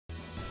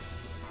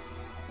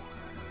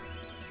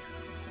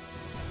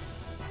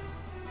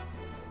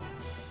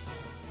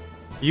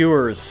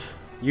Viewers,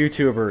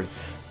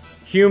 YouTubers,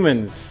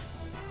 humans,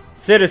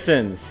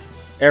 citizens,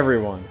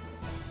 everyone.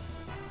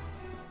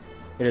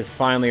 It has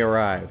finally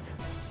arrived.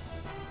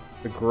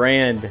 The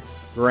grand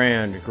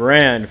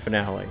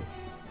finale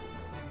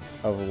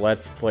of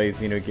Let's Play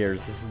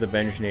Xenogears. This is the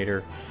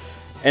Benjinator.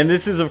 And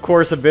this is, of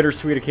course, a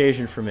bittersweet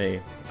occasion for me.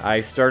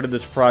 I started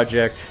this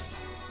project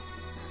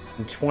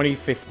in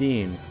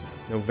 2015.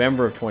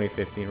 November of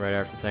 2015, right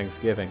after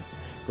Thanksgiving.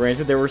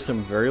 Granted, there were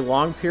some very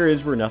long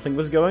periods where nothing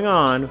was going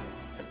on,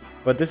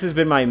 but this has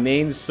been my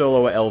main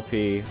solo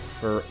LP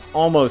for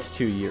almost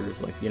 2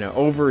 years, like, you know,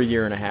 over a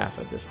year and a half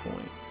at this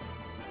point.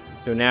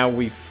 So now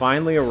we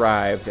finally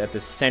arrived at the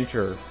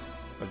center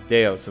of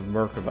Deos, of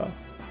Merkaba.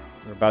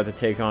 We're about to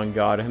take on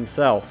God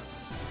himself.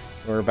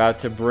 We're about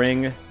to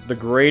bring the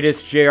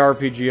greatest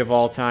JRPG of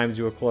all time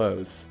to a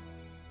close.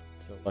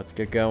 So let's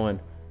get going.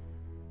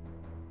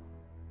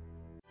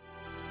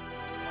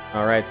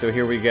 Alright, so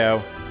here we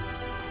go.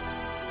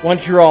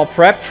 Once you're all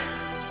prepped,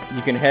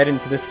 you can head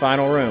into this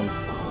final room.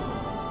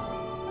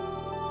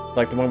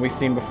 Like the one we've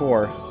seen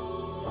before.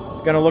 It's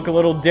gonna look a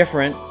little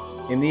different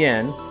in the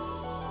end,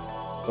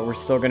 but we're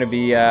still gonna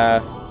be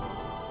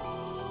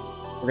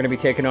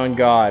taking on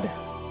God.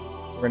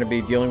 We're gonna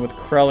be dealing with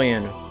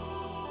Krellian.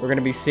 We're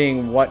gonna be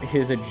seeing what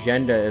his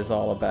agenda is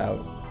all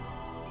about.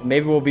 And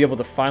maybe we'll be able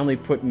to finally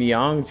put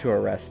Miang to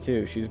rest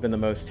too. She's been the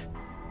most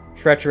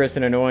treacherous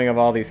and annoying of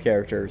all these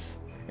characters.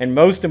 And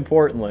most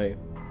importantly,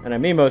 and I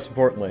mean most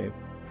importantly,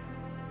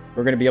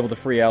 we're gonna be able to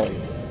free Ellie.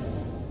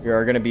 We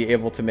are going to be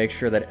able to make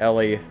sure that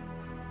Ellie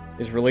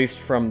is released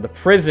from the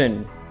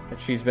prison that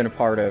she's been a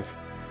part of.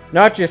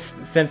 Not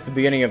just since the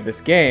beginning of this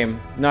game,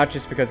 not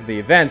just because of the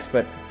events,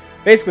 but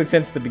basically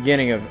since the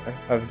beginning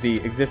of the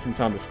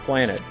existence on this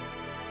planet.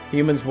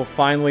 Humans will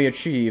finally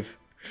achieve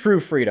true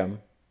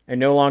freedom, and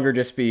no longer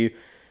just be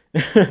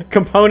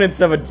components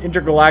of an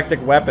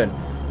intergalactic weapon.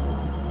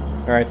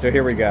 Alright, so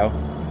here we go.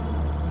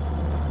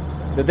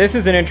 This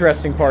is an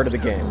interesting part of the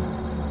game,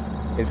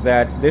 is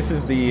that this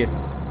is the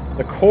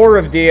core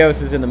of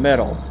Deos is in the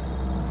middle,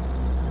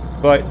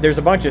 but there's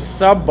a bunch of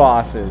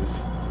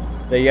sub-bosses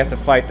that you have to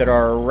fight that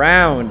are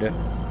around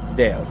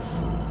Deos.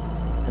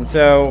 And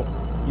so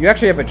you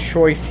actually have a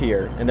choice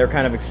here, and they're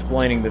kind of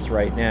explaining this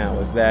right now,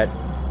 is that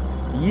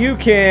you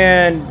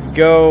can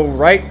go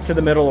right to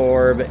the middle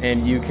orb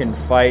and you can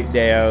fight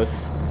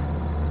Deos.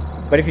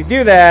 But if you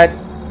do that,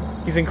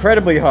 he's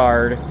incredibly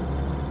hard,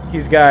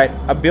 he's got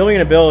a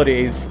billion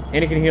abilities,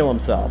 and he can heal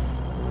himself.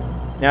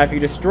 Now, if you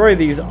destroy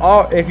these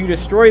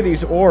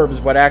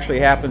orbs, what actually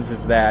happens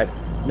is that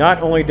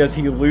not only does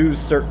he lose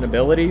certain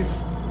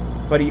abilities,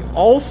 but he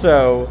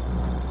also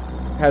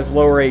has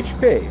lower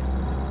HP.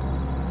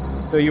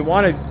 So you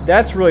want to,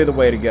 that's really the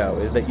way to go,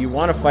 is that you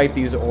want to fight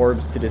these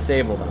orbs to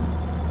disable them.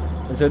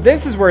 And so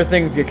this is where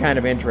things get kind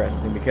of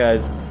interesting,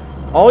 because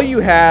all you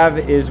have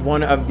is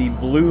one of the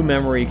blue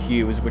memory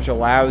cubes, which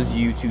allows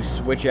you to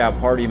switch out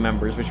party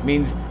members, which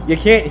means you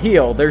can't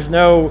heal. There's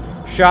no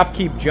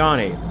Shopkeep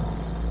Johnny.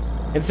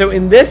 And so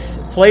in this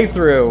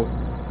playthrough,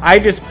 I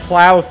just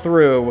plow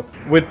through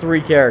with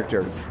 3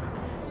 characters.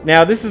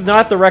 Now, this is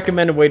not the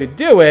recommended way to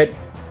do it,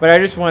 but I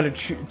just wanted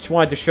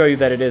to show you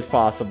that it is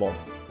possible.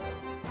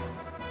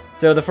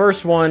 So the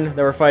first one that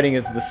we're fighting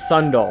is the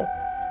Sundal.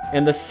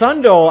 And the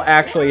Sundal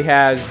actually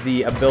has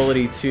the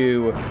ability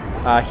to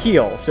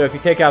heal. So if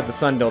you take out the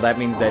Sundal, that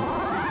means that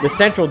the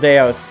Central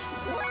Deos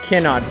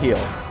cannot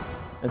heal.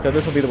 And so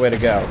this will be the way to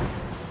go.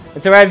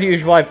 And so as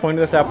usual, I pointed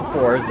this out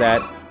before, is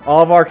that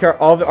all of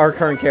our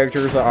current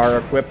characters are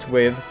equipped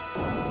with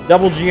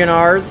double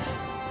GNRs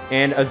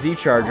and a Z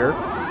charger,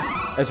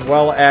 as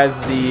well as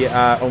the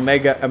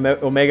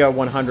Omega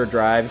 100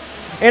 drives,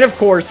 and of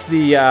course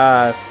the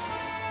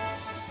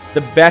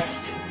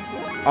best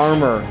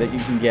armor that you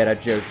can get at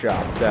Joe's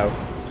shop. So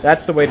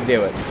that's the way to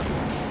do it.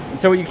 And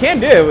so what you can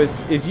do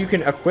is you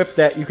can equip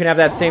that. You can have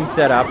that same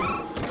setup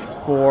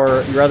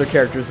for your other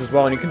characters as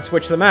well, and you can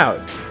switch them out.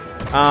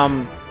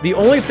 The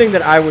only thing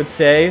that I would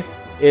say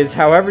is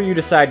however you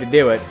decide to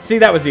do it. See,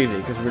 that was easy,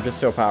 because we're just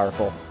so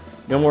powerful.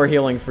 No more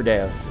healing for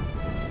Deos.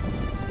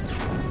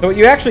 But what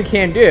you actually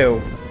can do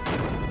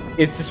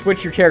is to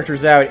switch your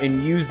characters out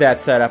and use that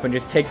setup and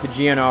just take the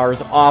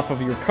GNRs off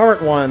of your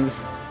current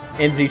ones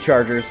and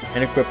Z-Chargers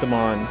and equip them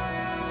on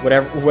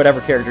whatever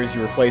characters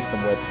you replace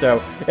them with.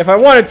 So, if I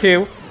wanted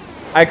to,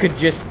 I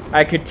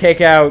could take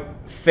out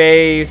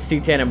Faye,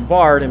 C10, and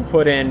Bard and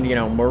put in, you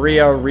know,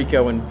 Maria,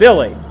 Rico, and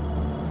Billy.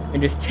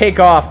 And just take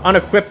off,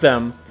 unequip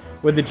them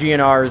with the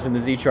GNRs and the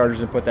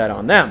Z-Chargers and put that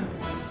on them.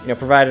 You know,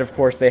 provided, of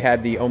course, they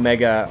had the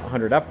Omega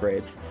 100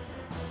 upgrades.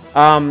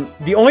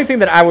 The only thing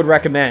that I would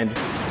recommend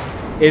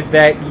is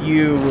that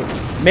you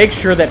make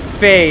sure that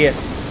Faye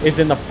is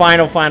in the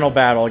final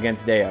battle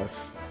against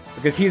Deos,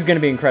 because he's going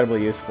to be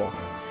incredibly useful.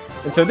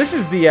 And so this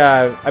is the,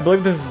 I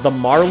believe this is the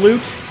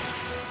Marloot,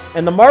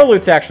 and the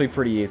Marloot's actually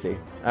pretty easy.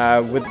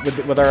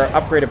 With our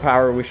upgraded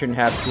power, we shouldn't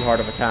have too hard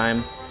of a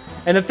time.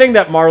 And the thing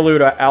that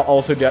Marloot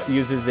also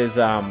uses is,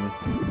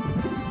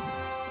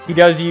 he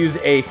does use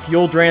a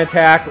fuel drain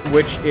attack,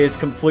 which is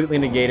completely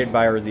negated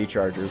by our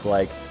Z-Chargers.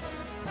 Like,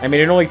 I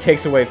mean, it only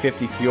takes away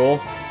 50 fuel,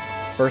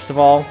 first of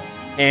all,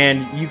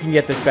 and you can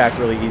get this back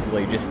really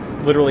easily. Just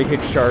literally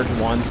hit charge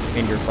once,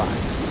 and you're fine.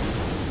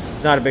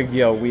 It's not a big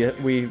deal.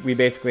 We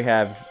basically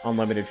have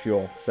unlimited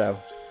fuel, so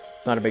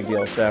it's not a big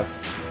deal. So,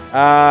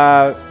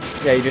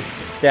 yeah, you just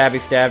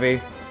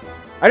stabby.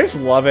 I just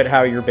love it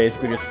how you're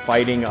basically just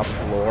fighting a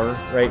floor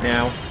right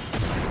now.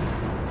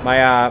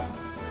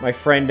 My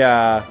friend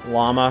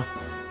Llama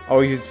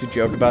always used to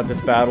joke about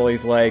this battle.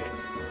 He's like,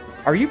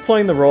 are you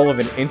playing the role of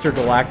an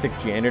intergalactic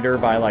janitor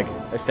by, like,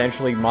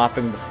 essentially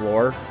mopping the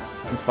floor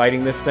and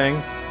fighting this thing?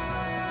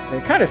 And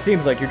it kind of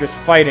seems like you're just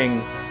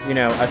fighting, you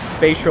know, a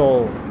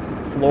spatial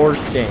floor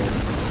stain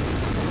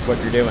is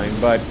what you're doing.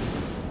 But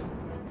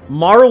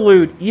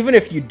Marloot, even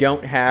if you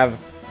don't have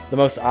the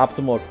most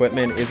optimal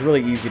equipment, is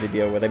really easy to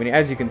deal with. I mean,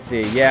 as you can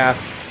see, yeah,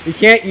 you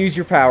can't use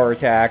your power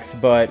attacks,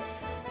 but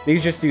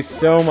these just do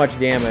so much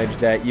damage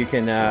that you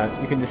can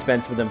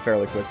dispense with them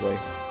fairly quickly.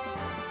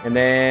 And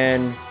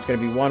then it's going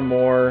to be one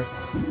more.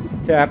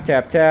 Tap,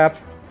 tap, tap.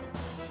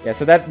 Yeah,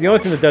 so the only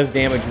thing that does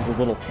damage is the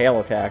little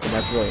tail attack, and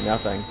that's really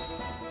nothing.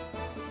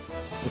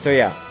 And so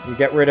yeah, you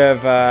get rid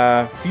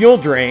of Fuel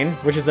Drain,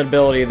 which is an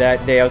ability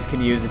that Deus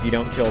can use if you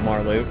don't kill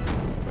Marloot.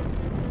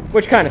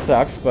 Which kind of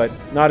sucks, but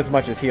not as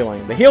much as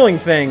healing. The healing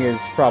thing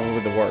is probably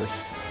the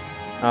worst.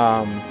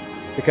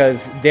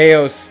 Because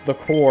Deus, the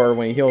core,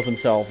 when he heals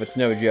himself, it's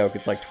no joke.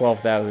 It's like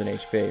 12,000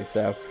 HP,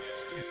 so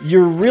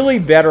you're really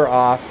better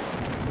off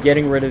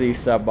getting rid of these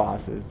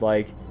sub-bosses.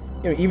 Like,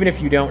 you know, even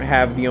if you don't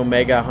have the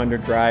Omega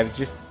 100 drives,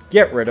 just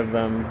get rid of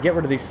them. Get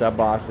rid of these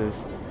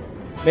sub-bosses.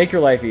 Make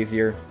your life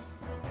easier.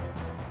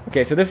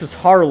 Okay, so this is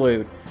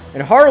Harloot.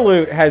 And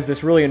Harloot has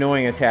this really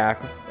annoying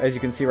attack, as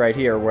you can see right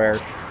here, where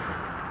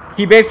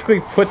he basically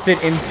puts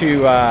it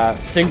into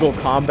single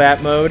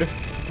combat mode,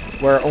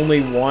 where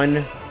only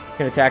one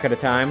can attack at a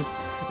time.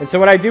 And so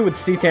what I do with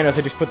C-Tan is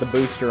I just put the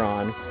booster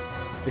on,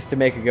 just to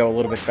make it go a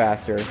little bit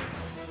faster.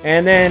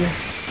 And then,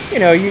 you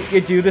know,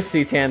 you do the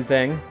C-Tan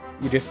thing.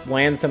 You just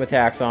land some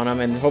attacks on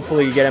him, and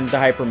hopefully you get him to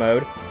hyper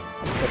mode.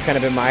 That's kind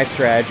of been my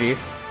strategy.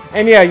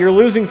 And yeah, you're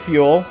losing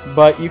fuel,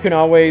 but you can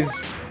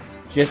always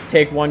just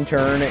take one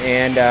turn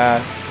and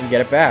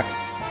get it back.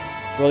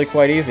 It's really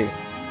quite easy.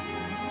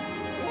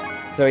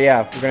 So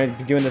yeah, we're going to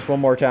be doing this one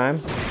more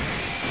time.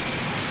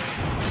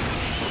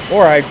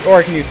 Or I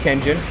can use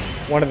Kenjin.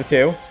 One of the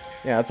two.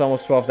 Yeah, it's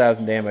almost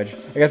 12,000 damage.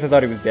 I guess I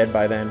thought he was dead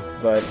by then,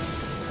 but...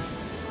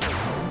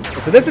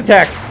 So this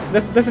attack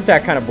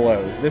kind of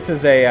blows. This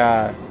is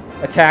a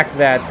attack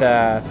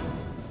that,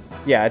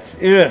 yeah,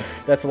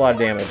 that's a lot of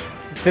damage.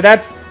 So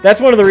that's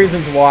one of the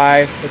reasons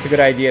why it's a good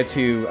idea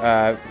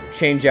to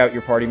change out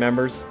your party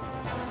members.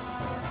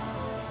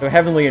 So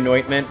Heavenly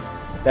Anointment,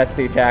 that's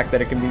the attack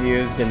that it can be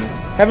used, and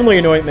Heavenly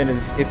Anointment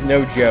is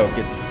no joke.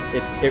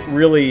 It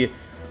really,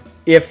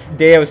 if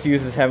Deus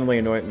uses Heavenly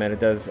Anointment,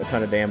 it does a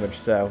ton of damage.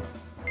 So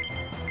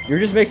you're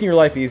just making your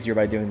life easier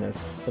by doing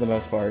this for the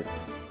most part.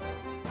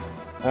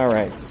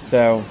 Alright,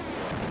 so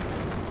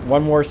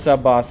one more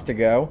sub-boss to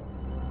go.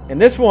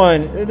 And this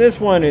one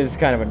is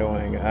kind of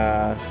annoying.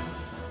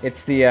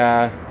 It's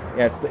the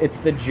it's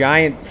the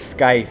giant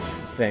Scythe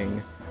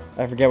thing.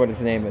 I forget what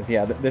his name is.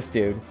 Yeah, this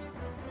dude.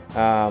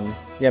 Yeah,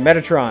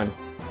 Metatron.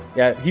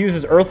 Yeah, he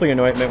uses Earthly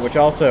Anointment, which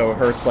also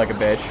hurts like a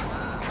bitch.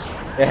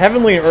 Yeah,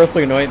 Heavenly and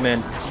Earthly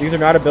Anointment, these are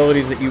not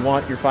abilities that you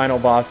want your final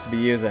boss to be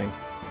using.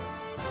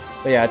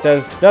 But yeah, it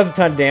does a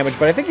ton of damage,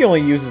 but I think he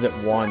only uses it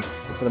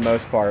once for the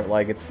most part.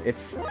 Like,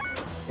 it's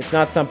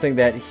not something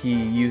that he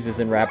uses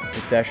in rapid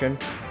succession.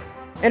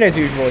 And as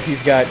usual,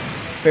 he's got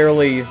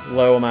fairly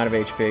low amount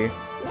of HP.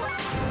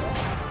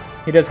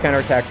 He does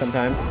counterattack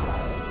sometimes.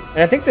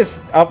 And I think this,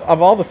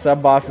 of all the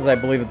sub-bosses, I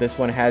believe that this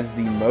one has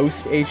the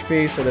most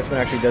HP, so this one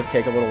actually does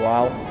take a little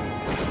while.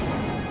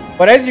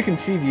 But as you can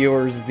see,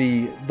 viewers,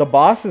 the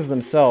bosses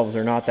themselves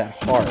are not that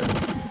hard.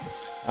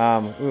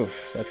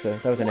 Oof,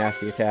 that was a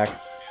nasty attack.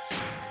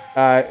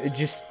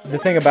 Just the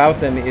thing about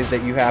them is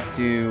that you have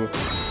to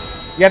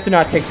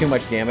not take too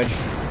much damage.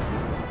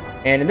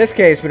 And in this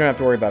case, we don't have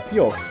to worry about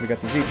fuel because we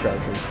got the Z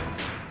chargers.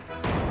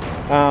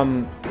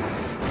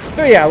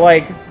 So yeah,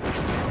 like,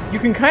 you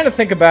can kind of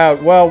think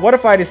about, well, what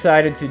if I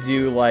decided to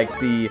do like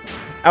the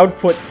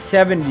output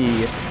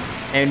 70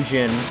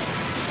 engine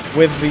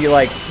with the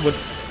with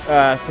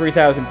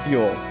 3,000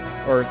 fuel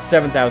or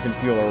 7,000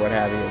 fuel or what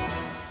have you?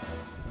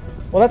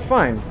 Well, that's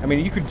fine. I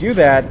mean, you could do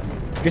that.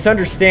 Just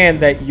understand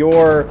that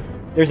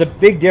there's a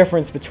big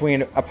difference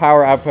between a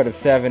power output of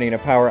 70 and a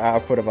power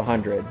output of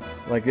 100.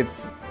 Like,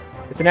 it's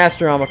an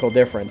astronomical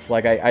difference.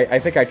 Like, I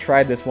think I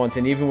tried this once,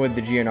 and even with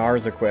the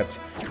GNRs equipped,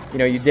 you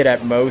know, you did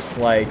at most,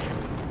 like,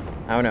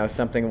 I don't know,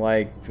 something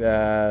like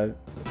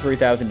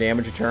 3,000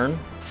 damage a turn.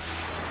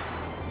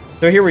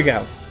 So here we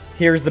go.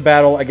 Here's the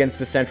battle against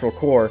the Central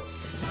Core.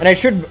 And I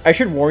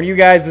should warn you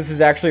guys, this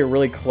is actually a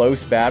really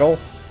close battle.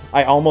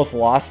 I almost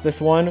lost this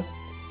one.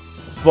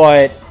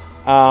 But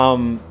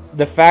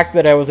the fact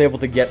that I was able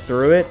to get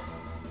through it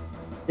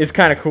is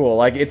kind of cool.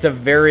 Like, it's a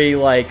very,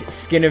 like,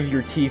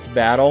 skin-of-your-teeth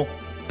battle.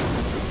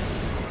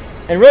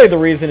 And really the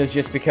reason is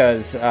just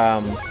because,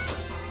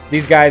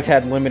 these guys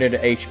had limited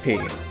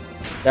HP.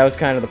 That was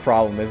kind of the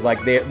problem, is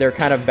like they're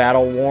kind of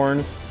battle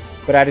worn,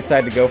 but I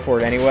decided to go for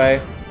it anyway.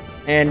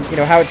 And, you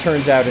know, how it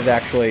turns out is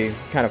actually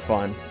kind of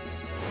fun.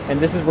 And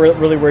this is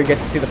really where you get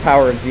to see the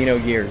power of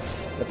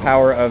Xenogears. The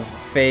power of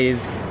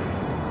Faye's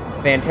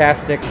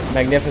fantastic,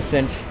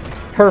 magnificent,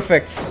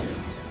 perfect,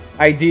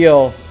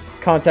 ideal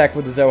contact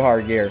with the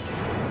Zohar gear.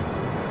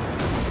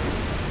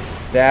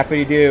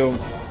 Dappity-doo.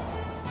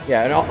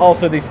 Yeah, and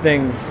also these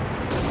things...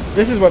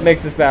 This is what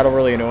makes this battle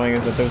really annoying,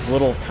 is that those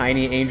little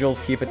tiny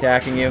angels keep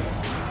attacking you.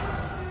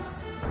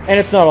 And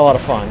it's not a lot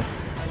of fun.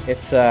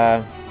 It's,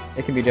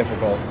 it can be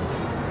difficult.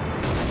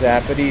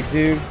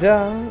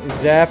 Zappity-doo-dah,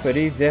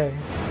 zappity-day.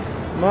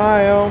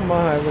 My, oh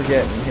my, we're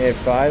getting hit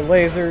by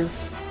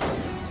lasers.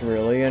 It's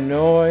really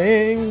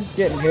annoying,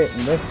 getting hit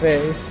in the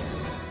face.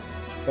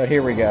 But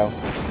here we go.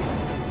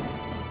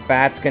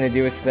 Bat's gonna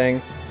do his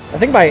thing. I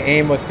think my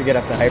aim was to get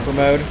up to hyper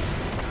mode.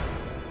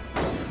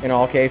 In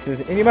all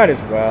cases, and you might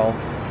as well.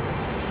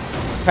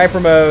 Hyper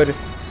mode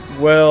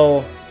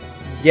will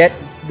get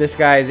this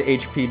guy's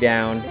HP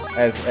down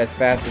as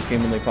fast as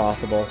humanly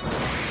possible.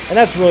 And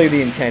that's really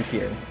the intent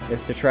here,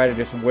 is to try to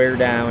just wear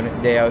down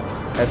Deus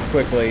as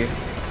quickly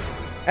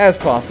as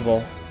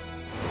possible.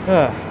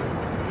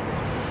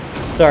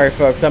 Sorry,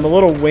 folks, I'm a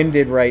little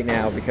winded right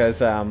now because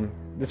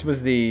this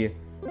was I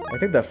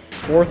think the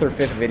 4th or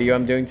 5th video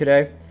I'm doing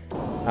today.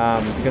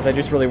 Because I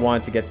just really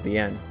wanted to get to the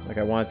end. Like,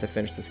 I wanted to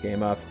finish this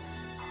game up.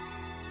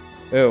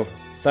 Ooh,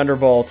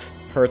 Thunderbolt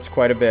hurts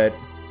quite a bit.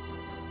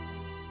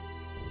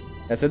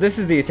 And so this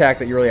is the attack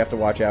that you really have to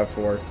watch out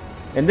for.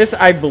 And this,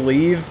 I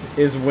believe,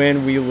 is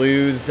when we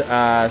lose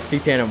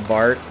Citan and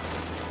Bart.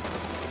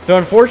 So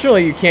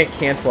unfortunately, you can't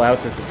cancel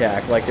out this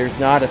attack. Like, there's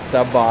not a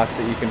sub-boss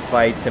that you can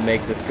fight to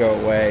make this go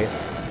away.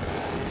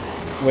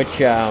 Which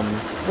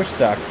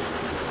sucks.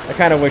 I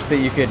kind of wish that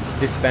you could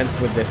dispense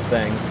with this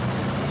thing.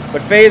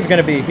 But Faye is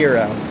going to be a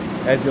hero,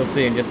 as you'll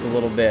see in just a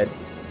little bit.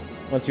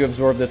 Once you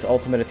absorb this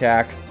ultimate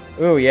attack.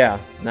 Ooh, yeah.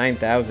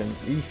 9,000.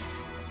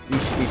 Eesh.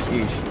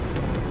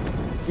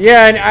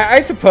 Yeah, and I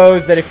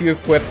suppose that if you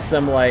equip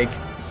some, like,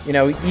 you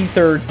know,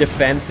 ether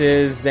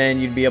defenses, then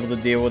you'd be able to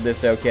deal with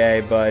this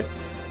okay. But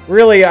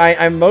really,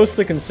 I'm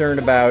mostly concerned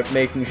about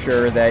making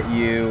sure that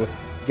you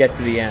get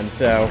to the end.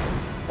 So,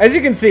 as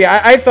you can see,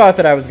 I thought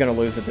that I was going to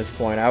lose at this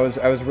point. I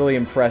was really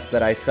impressed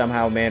that I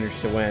somehow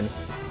managed to win.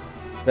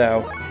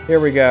 So, here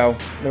we go.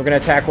 We're going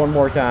to attack one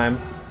more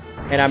time.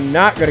 And I'm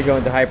not going to go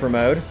into hyper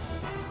mode.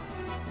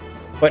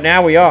 But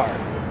now we are.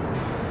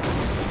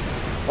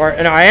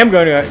 No, I am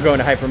going to go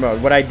into hyper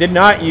mode. What I did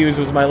not use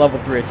was my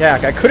level 3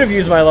 attack. I could have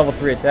used my level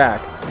 3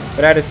 attack.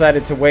 But I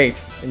decided to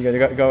wait and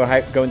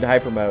go into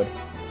hyper mode.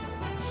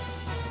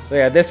 So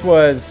yeah, this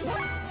was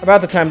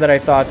about the time that I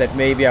thought that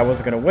maybe I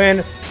wasn't going to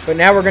win. But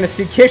now we're going to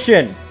see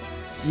Kishin.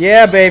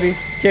 Yeah, baby.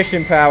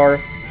 Kishin power.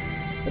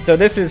 And so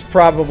this is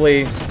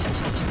probably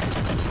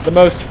the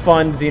most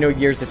fun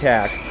Xenogears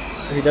attack.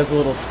 He does a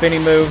little spinny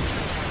move.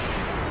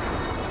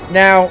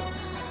 Now,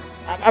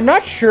 I'm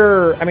not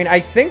sure. I mean, I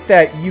think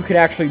that you could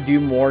actually do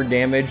more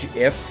damage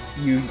if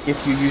you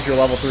use your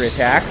level 3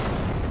 attack.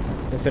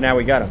 And so now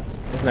we got him.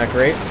 Isn't that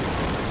great?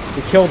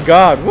 We killed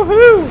God.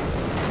 Woohoo!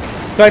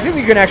 So I think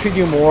you can actually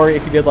do more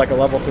if you did like a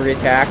level 3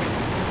 attack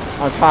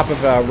on top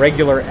of a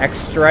regular X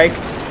strike.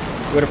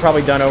 You would have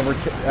probably done over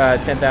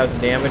 10,000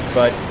 damage,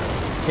 but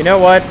you know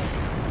what?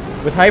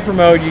 With hyper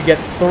mode, you get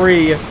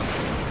 3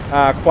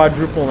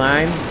 quadruple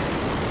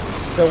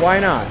 9s. So why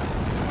not?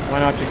 Why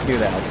not just do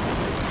that?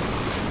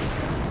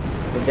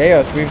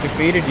 Deus, we've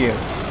defeated you.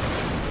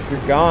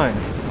 You're gone.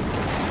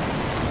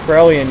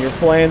 Krellian, your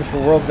plans for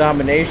world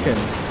domination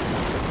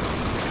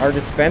are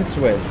dispensed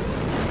with.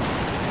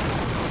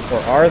 Or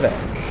are they?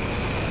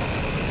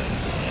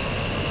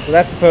 So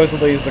that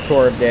supposedly is the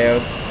core of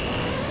Deus.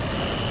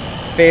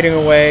 Fading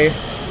away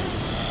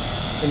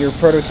in your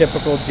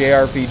prototypical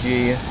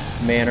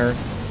JRPG manner.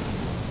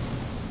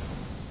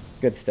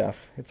 Good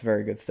stuff. It's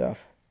very good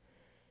stuff.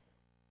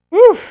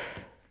 Whew.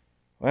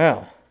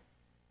 Well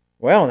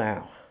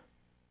now.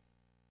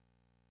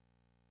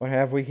 What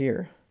have we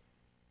here?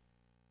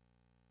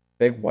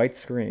 Big white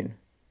screen.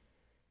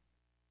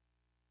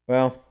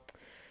 Well,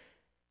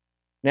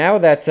 now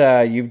that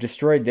you've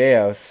destroyed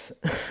Deus,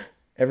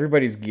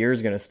 everybody's gear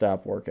is going to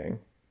stop working.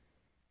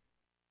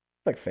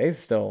 Like Faze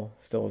still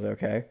is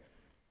okay.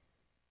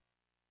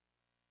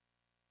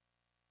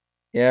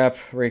 Yep,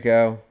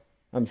 Rico.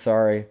 I'm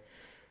sorry.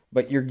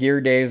 But your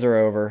gear days are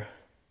over.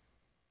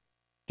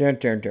 Dun,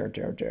 dun, dun,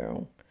 dun,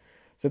 dun.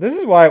 So this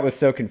is why it was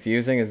so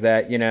confusing, is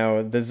that, you know,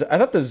 I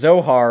thought the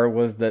Zohar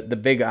was the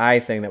big eye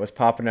thing that was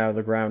popping out of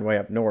the ground way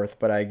up north,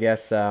 but I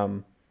guess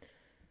the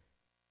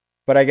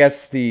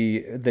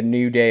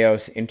new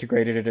Deus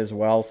integrated it as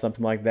well,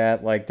 something like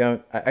that. Like,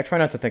 I try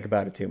not to think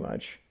about it too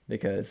much,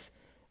 because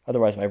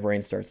otherwise my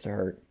brain starts to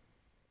hurt.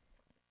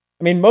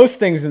 I mean, most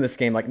things in this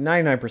game, like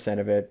 99%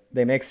 of it,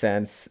 they make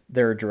sense,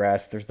 they're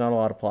addressed, there's not a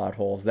lot of plot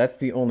holes. That's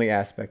the only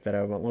aspect that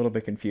I'm a little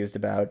bit confused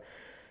about.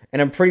 And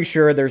I'm pretty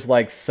sure there's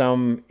like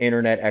some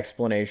internet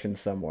explanation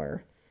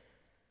somewhere.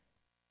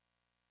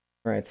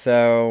 All right,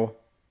 so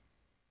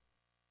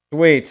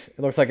Sweet. It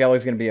looks like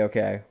Ellie's gonna be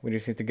okay. We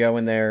just need to go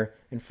in there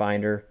and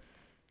find her.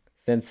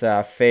 Since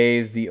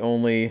Faye's the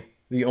only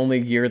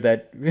gear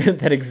that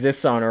that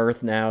exists on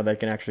Earth now that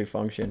can actually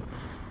function.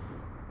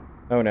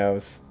 Oh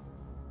noes.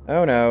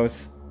 Oh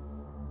noes.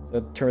 So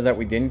it turns out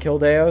we didn't kill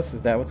Deus?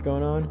 Is that what's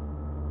going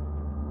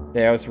on?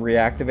 Deus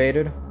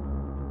reactivated?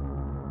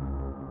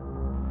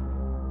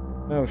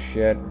 Oh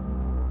shit.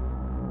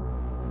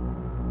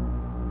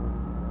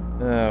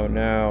 Oh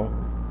no.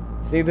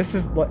 See, this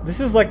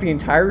is like the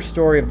entire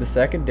story of the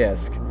second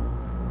disc.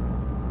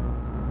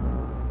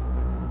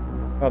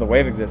 Oh, the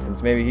wave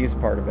existence. Maybe he's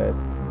part of it.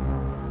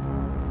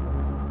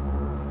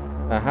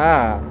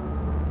 Aha.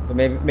 So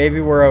maybe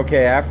we're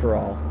okay after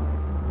all.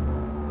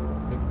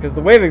 Because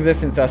the wave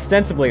existence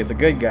ostensibly is a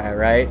good guy,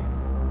 right?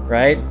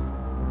 Right?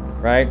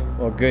 Right?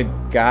 Well, good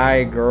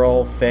guy,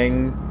 girl,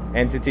 thing,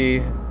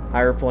 entity,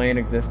 higher plane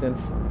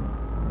existence.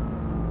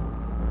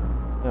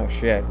 Oh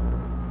shit.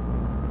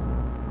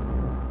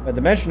 A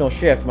dimensional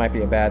shift might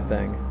be a bad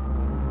thing.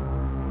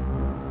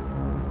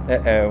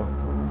 Uh-oh.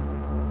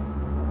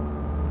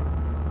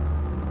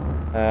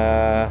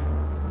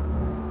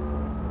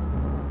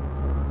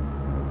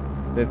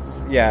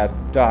 Yeah,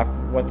 Doc,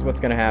 what's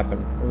gonna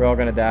happen? Are we all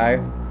gonna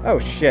die? Oh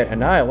shit,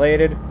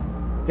 annihilated.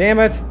 Damn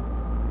it.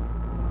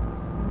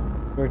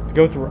 We have to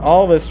go through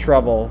all this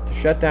trouble to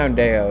shut down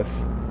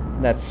Deus.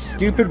 And that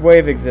stupid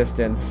wave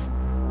existence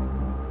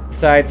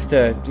decides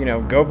to, you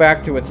know, go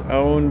back to its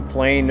own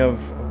plane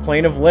of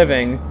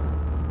living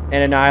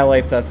and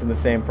annihilates us in the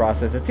same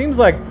process. It seems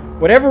like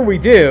whatever we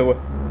do,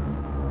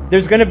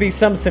 there's going to be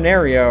some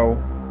scenario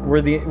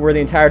where the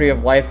entirety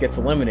of life gets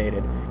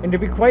eliminated. And to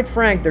be quite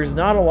frank, there's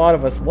not a lot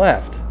of us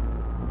left.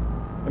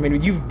 I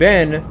mean, you've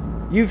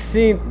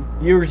seen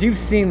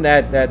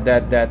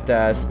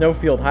that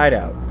snowfield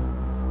hideout.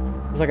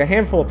 There's like a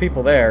handful of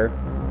people there.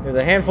 There's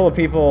a handful of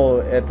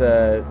people at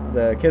the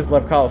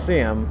Kislev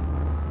Coliseum.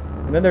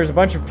 And then there's a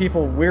bunch of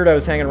people,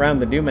 weirdos, hanging around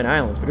the Dooman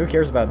Islands, but who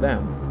cares about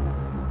them?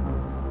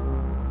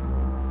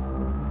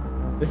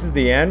 This is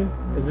the end?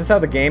 Is this how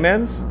the game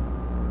ends?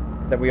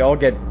 That we all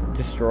get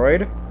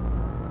destroyed?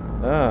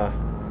 God,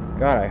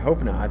 I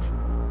hope not.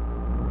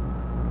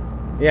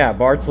 Yeah,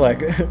 Bart's like,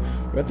 we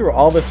went through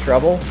all this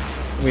trouble,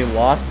 and we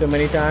lost so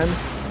many times.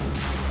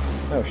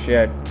 Oh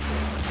shit.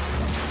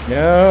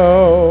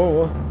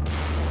 No!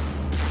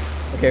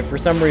 Okay, for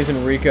some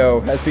reason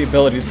Rico has the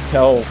ability to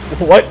tell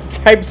what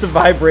types of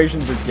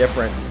vibrations are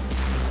different.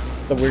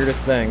 It's the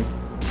weirdest thing.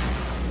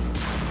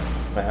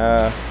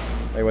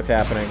 Wait, what's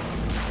happening?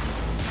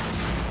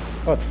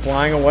 Oh, it's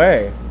flying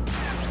away.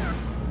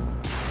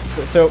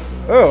 So,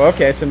 oh,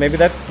 okay, so maybe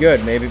that's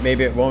good.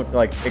 Maybe it won't,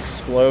 like,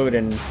 explode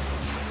and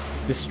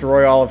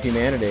destroy all of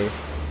humanity.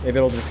 Maybe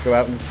it'll just go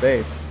out into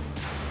space.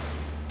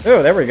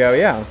 Oh, there we go,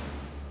 yeah.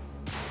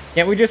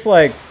 Can't we just,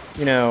 like,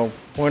 you know,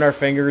 point our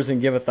fingers and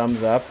give a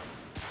thumbs up?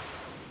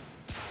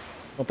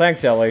 Well,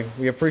 thanks, Ellie.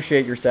 We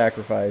appreciate your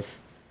sacrifice.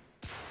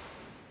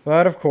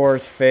 But, of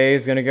course,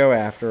 Faye's gonna go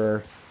after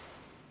her.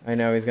 I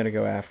know he's gonna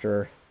go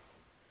after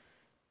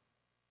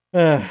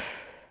her.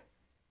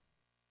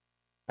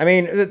 I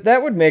mean,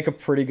 that would make a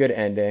pretty good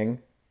ending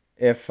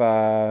if, you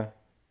know,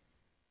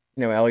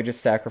 Ellie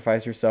just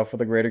sacrificed herself for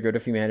the greater good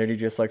of humanity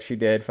just like she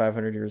did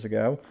 500 years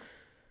ago.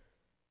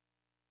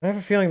 I have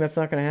a feeling that's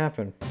not going to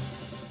happen.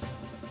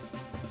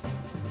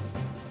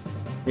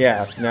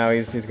 Yeah, no,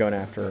 he's going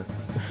after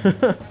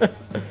her.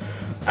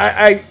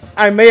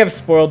 I may have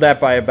spoiled that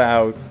by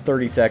about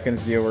 30 seconds,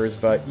 viewers,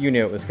 but you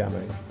knew it was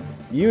coming.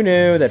 You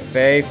knew that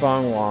Faye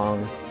Fong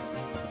Wong,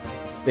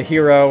 the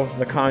hero,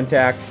 the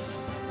contact,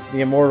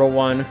 the immortal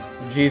one,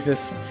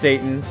 Jesus,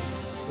 Satan,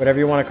 whatever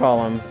you want to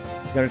call him,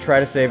 is going to try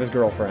to save his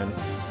girlfriend.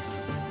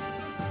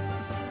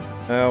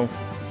 Oh,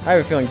 I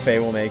have a feeling Faye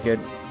will make it.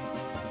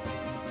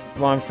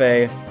 Come on,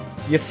 Faye.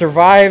 You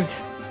survived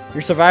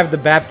the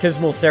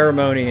baptismal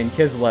ceremony in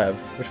Kislev,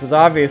 which was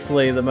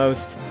obviously the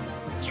most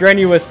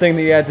strenuous thing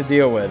that you had to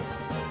deal with.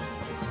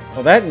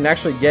 Well, that and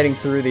actually getting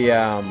through the,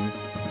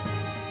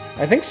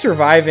 I think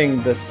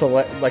surviving the,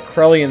 like,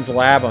 Krellian's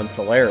lab on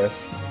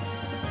Solaris.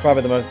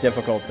 Probably the most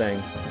difficult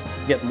thing.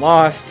 Getting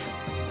lost,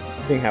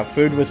 seeing how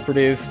food was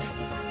produced,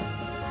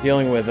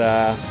 dealing with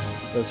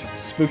those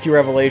spooky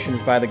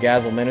revelations by the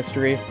Gazel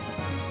Ministry.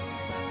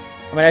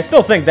 I mean, I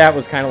still think that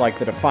was kind of like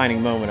the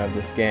defining moment of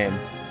this game.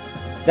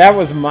 That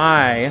was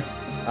my,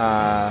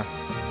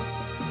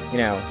 you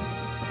know,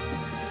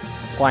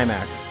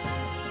 climax.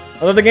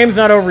 Although the game's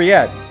not over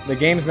yet. The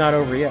game's not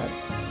over yet.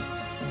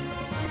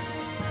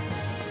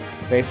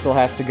 Faye still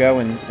has to go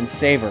and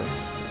save her.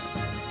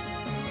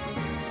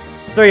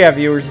 So yeah,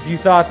 viewers, if you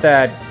thought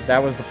that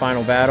was the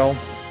final battle,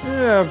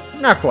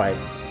 not quite.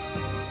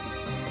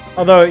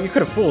 Although, it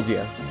could have fooled you.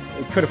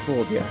 It could have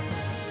fooled you.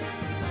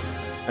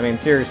 I mean,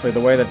 seriously, the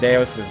way that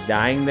Deus was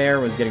dying there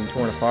was getting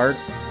torn apart.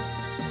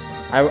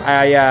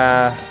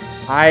 I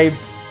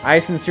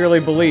sincerely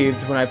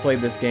believed when I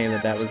played this game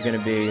that was gonna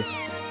be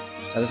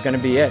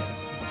it.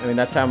 I mean,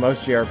 that's how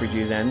most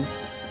JRPGs end.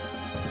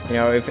 You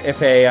know,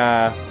 if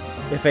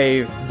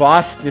a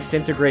boss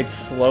disintegrates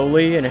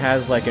slowly and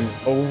has like an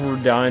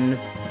overdone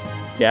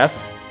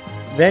death,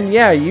 then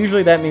yeah,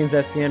 usually that means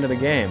that's the end of the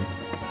game.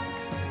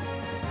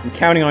 I'm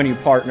counting on you,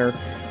 partner.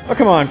 Oh,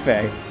 come on,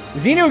 Faye.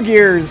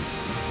 Xenogears,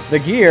 the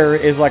gear,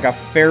 is like a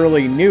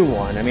fairly new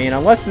one. I mean,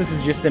 unless this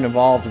is just an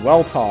evolved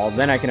Weltall,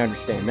 then I can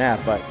understand that.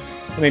 But,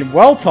 I mean,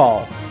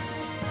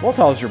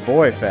 Weltall's your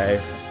boy,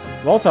 Faye.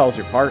 Weltall's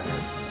your partner.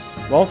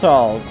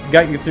 Weltall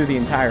got you through the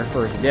entire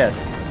first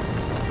disc.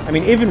 I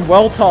mean, even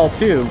Weltall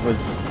 2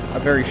 was a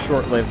very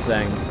short-lived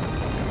thing.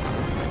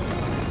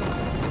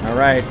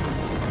 Alright,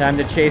 time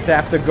to chase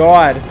after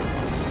God.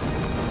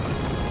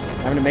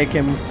 Time to make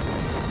him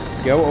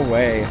go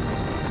away.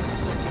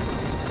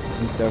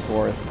 And so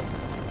forth.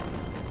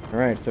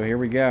 Alright, so here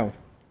we go.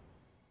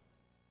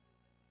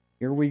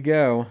 Here we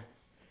go.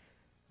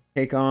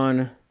 Take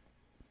on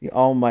the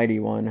Almighty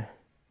One.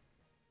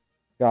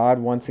 God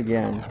once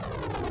again.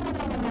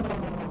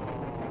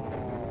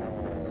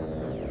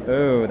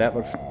 Oh, that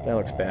looks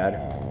bad.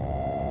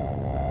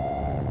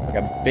 Like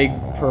a big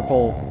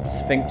purple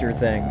sphincter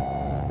thing.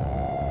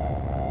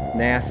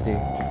 Nasty.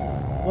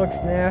 Looks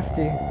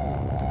nasty.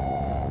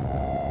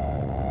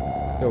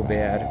 So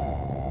bad.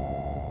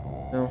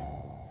 No.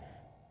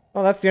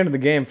 Well, that's the end of the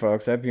game,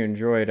 folks. I hope you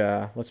enjoyed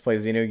Let's Play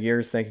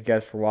Xenogears. Thank you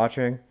guys for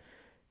watching.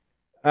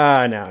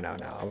 No.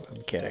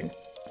 I'm kidding.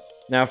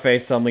 Now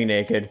Faye's suddenly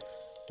naked,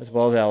 as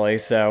well as Ellie,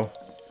 so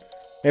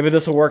maybe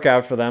this will work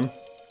out for them.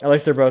 At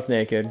least they're both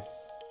naked.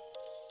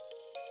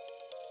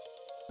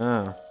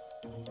 Ah.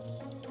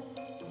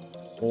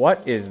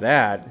 What is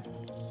that?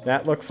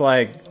 That looks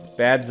like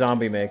bad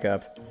zombie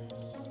makeup.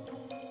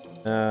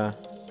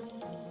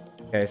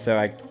 Okay, so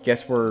I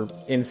guess we're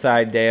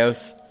inside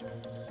Deus.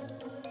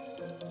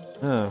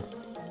 Oh.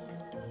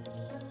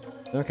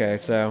 Okay,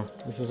 so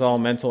this is all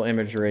mental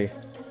imagery.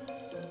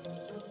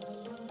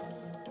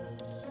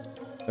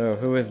 Oh,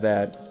 who is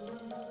that?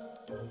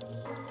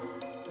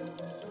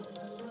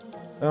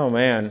 Oh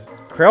man.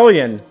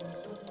 Krellian!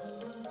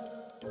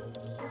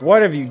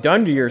 What have you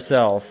done to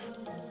yourself?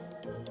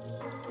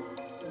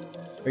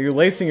 Are you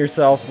lacing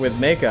yourself with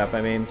makeup? I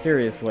mean,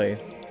 seriously.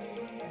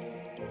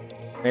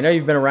 I know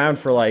you've been around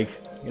for like,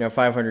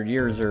 500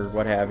 years or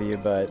what have you,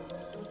 but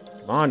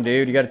come on,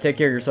 dude, you gotta take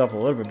care of yourself a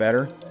little bit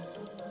better.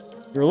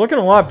 You were looking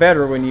a lot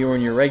better when you were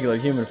in your regular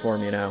human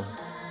form,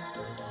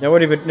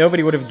 Nobody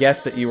would have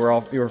guessed that you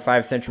were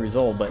 5 centuries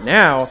old, but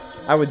now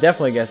I would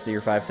definitely guess that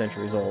you're 5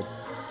 centuries old.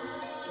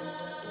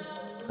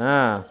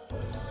 Ah.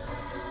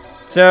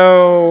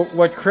 So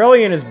what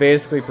Krellian is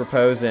basically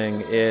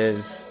proposing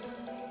is,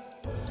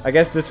 I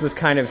guess this was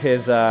kind of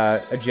his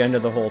agenda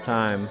the whole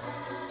time,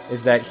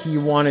 is that he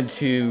wanted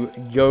to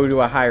go to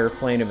a higher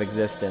plane of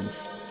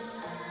existence.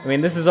 I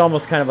mean, this is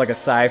almost kind of like a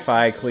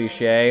sci-fi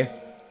cliche,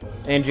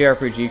 and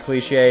JRPG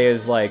cliche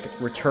is like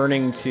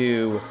returning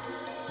to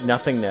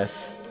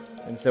nothingness.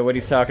 And so what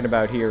he's talking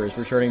about here is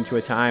returning to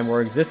a time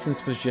where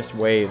existence was just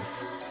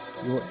waves.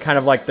 Kind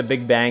of like the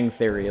Big Bang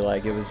Theory,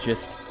 like it was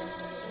just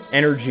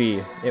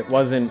energy. It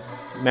wasn't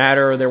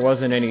matter, there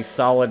wasn't any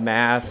solid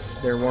mass,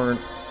 there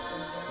weren't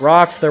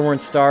rocks, there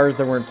weren't stars,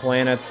 there weren't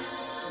planets.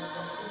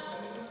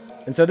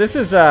 And so this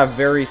is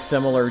very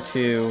similar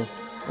to,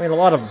 I mean, a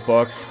lot of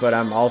books, but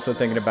I'm also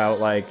thinking about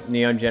like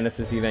Neon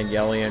Genesis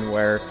Evangelion,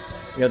 where,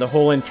 the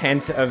whole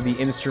intent of the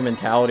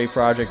Instrumentality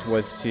Project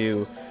was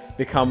to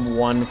become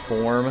one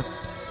form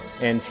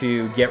and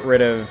to get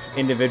rid of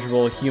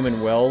individual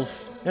human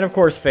wills. And of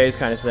course, Faye's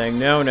kind of saying,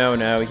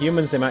 no,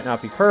 humans, they might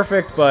not be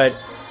perfect, but,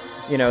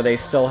 they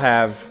still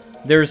have,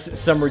 there's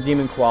some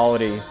redeeming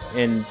quality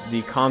in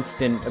the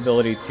constant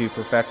ability to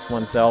perfect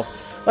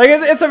oneself. Like,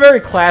 it's a very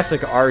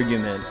classic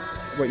argument,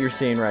 what you're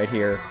seeing right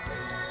here.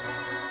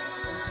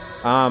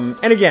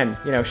 And again,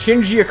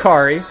 Shinji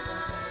Ikari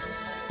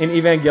in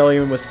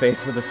Evangelion was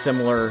faced with a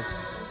similar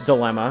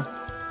dilemma.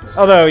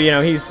 Although,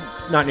 he's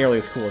not nearly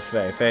as cool as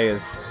Faye.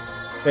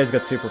 Faye's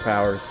got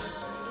superpowers.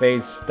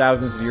 Faye's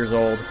thousands of years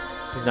old.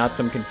 He's not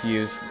some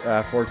confused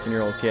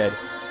 14-year-old kid.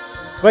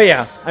 But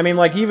yeah, I mean,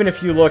 like, even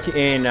if you look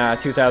in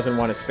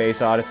 2001: A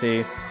Space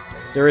Odyssey,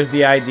 there is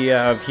the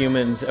idea of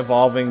humans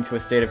evolving to a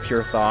state of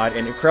pure thought,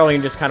 and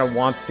Krellian just kind of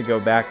wants to go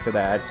back to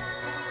that.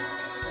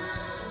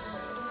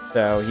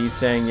 So he's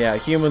saying, yeah,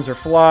 humans are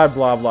flawed,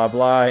 blah, blah,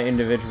 blah,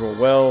 individual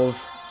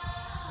wills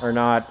are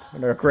not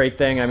a great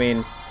thing. I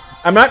mean,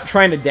 I'm not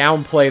trying to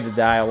downplay the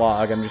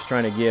dialogue, I'm just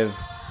trying to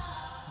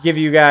give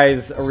you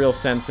guys a real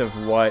sense of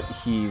what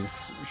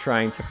he's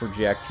trying to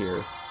project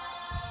here.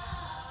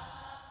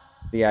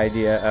 The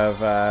idea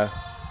of,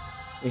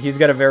 he's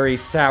got a very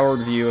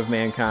soured view of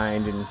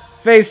mankind, and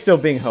Faye's still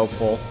being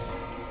hopeful.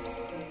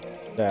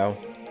 So,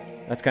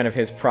 that's kind of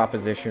his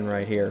proposition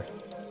right here.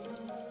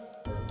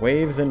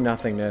 Waves and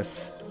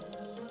nothingness.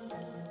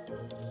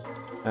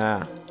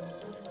 Ah.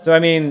 So, I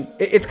mean,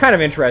 it's kind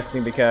of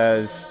interesting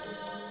because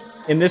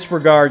in this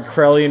regard,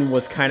 Krellian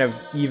was kind of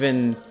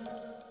even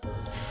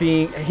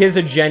seeing, his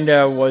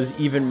agenda was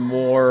even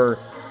more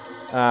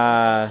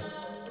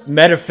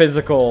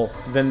metaphysical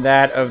than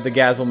that of the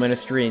Gazel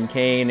Ministry and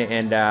Kane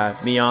and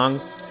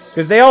Myung,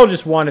 because they all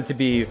just wanted to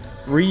be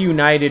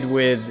reunited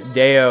with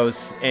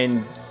Deus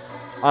and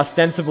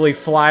ostensibly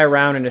fly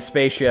around in a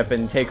spaceship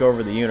and take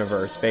over the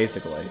universe,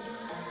 basically.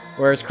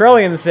 Whereas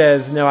Krellian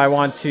says, no, I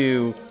want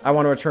to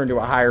return to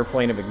a higher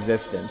plane of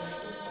existence.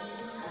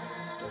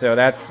 So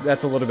that's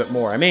a little bit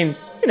more. I mean,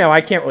 you know,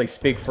 I can't really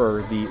speak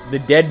for the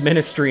dead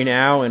ministry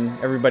now and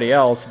everybody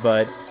else,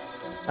 but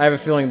I have a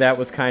feeling that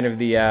was kind of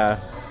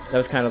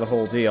the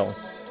whole deal.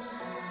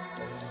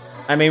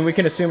 I mean, we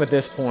can assume at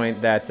this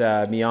point that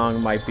Myung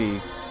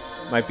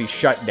might be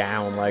shut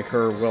down, like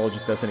her will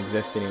just doesn't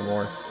exist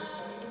anymore.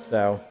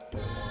 So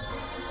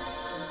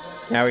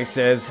now he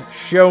says,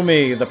 "Show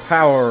me the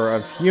power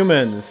of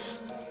humans."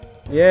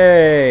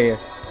 Yay!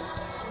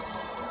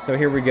 So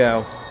here we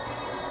go.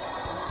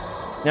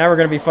 Now we're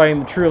going to be fighting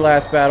the true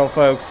last battle,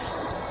 folks.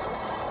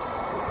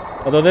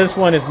 Although this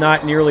one is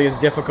not nearly as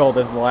difficult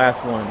as the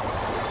last one.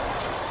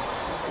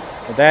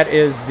 But that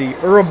is the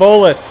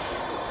Ouroboros.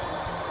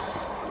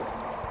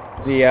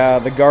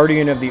 The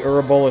guardian of the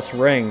Ouroboros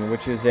ring,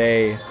 which is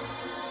a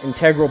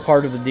integral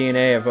part of the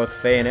DNA of both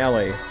Faye and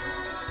Ellie.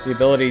 The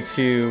ability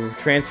to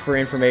transfer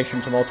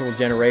information to multiple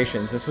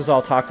generations. This was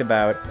all talked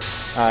about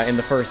in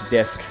the first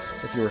disc,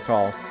 if you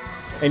recall.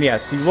 And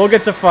yes, you will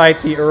get to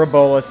fight the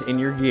Ouroboros in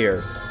your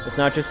gear. It's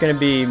not just going to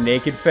be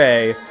naked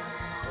Faye,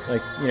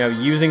 like, you know,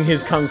 using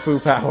his kung fu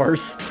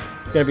powers.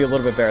 It's going to be a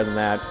little bit better than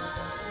that.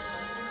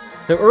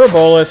 So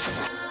Ouroboros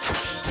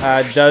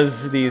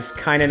does these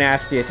kind of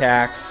nasty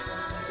attacks,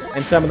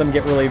 and some of them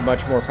get really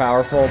much more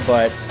powerful,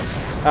 but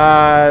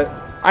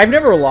I've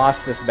never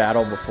lost this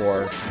battle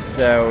before,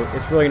 so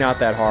it's really not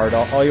that hard.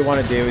 All you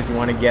want to do is you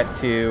want to get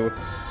to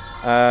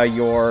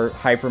your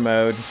hyper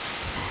mode,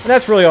 and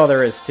that's really all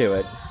there is to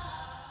it.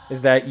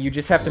 Is that you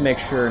just have to make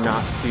sure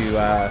not to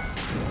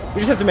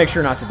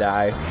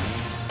die,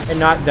 and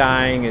not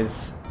dying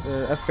is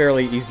a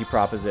fairly easy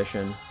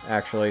proposition,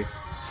 actually.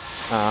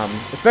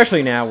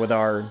 Especially now with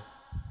our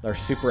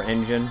super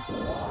engine, it's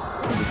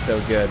gonna be so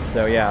good.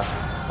 So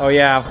yeah, oh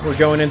yeah, we're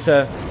going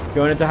into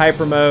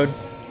hyper mode.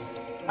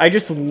 I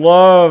just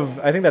love.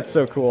 I think that's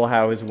so cool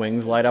how his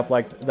wings light up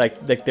like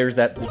there's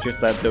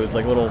those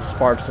like little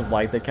sparks of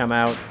light that come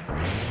out,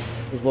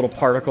 those little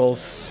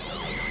particles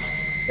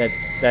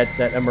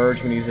that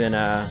emerge when he's in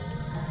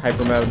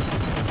hyper mode.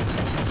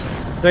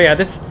 So yeah,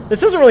 this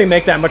doesn't really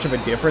make that much of a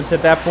difference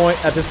at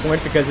this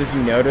point, because as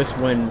you notice,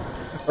 when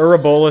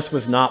Ouroboros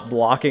was not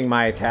blocking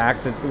my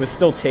attacks, it was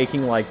still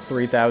taking like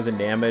 3,000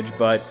 damage.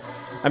 But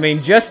I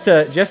mean, just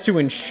to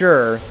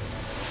ensure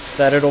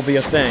that it'll be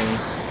a thing,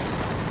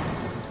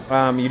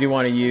 you do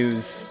want to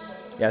use.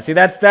 Yeah, see,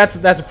 that's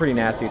a pretty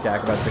nasty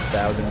attack, about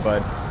 6,000.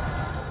 But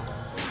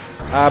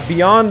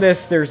beyond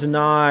this, there's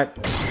not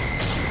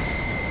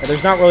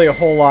really a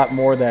whole lot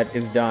more that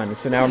is done.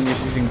 So now I'm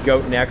just using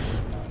goat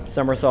necks,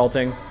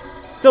 somersaulting.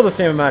 Still the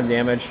same amount of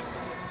damage.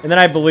 And then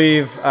I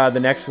believe the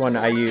next one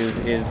I use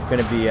is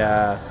going to be...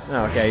 oh,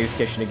 okay, I use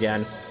Kishin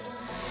again.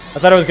 I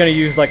thought I was going to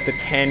use like the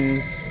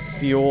 10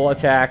 fuel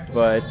attack,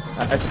 but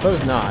I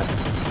suppose not.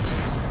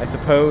 I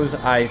suppose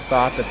I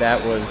thought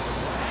that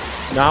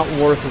was not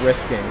worth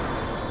risking.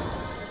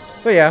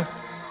 But yeah,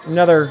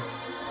 another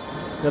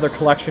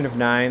collection of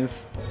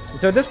 9s.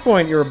 So at this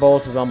point,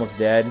 Ouroboros is almost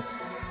dead.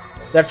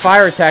 That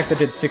fire attack that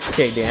did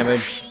 6k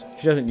damage,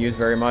 she doesn't use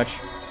very much.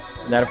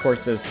 And that, of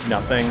course, does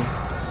nothing.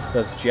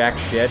 Does jack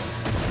shit.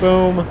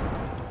 Boom.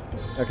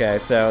 Okay,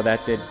 so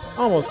that did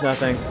almost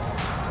nothing.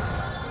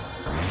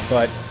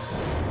 But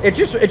it's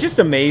just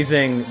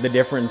amazing the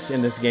difference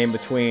in this game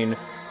between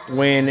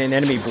when an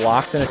enemy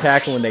blocks an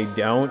attack and when they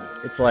don't.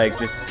 It's like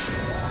just...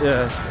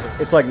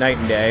 it's like night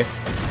and day.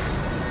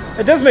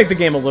 It does make the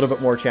game a little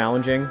bit more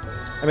challenging.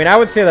 I mean, I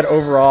would say that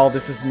overall,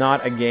 this is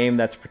not a game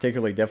that's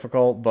particularly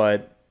difficult,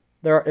 but...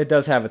 it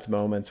does have its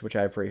moments, which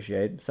I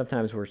appreciate.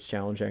 Sometimes where it's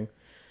challenging.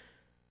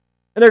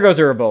 And there goes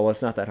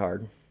Ouroboros, not that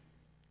hard.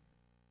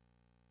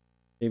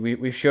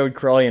 We showed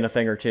Krellian a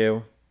thing or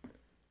two. Does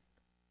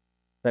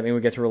that mean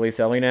we get to release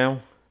Ellie now?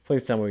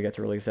 Please tell me we get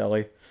to release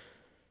Ellie.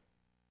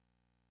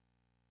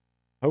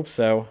 Hope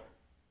so.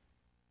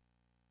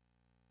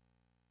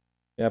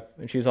 Yep,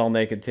 and she's all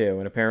naked too.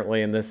 And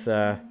apparently in this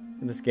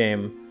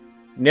game,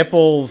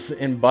 nipples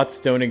and butts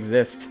don't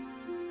exist.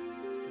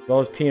 As well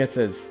as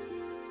penises.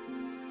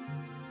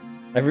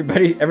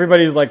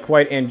 Everybody's like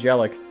quite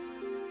angelic.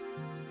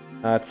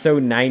 It's so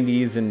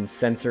 90s and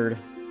censored.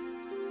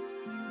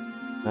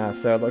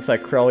 So it looks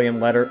like Krellian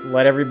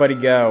let everybody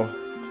go.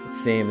 It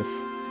seems.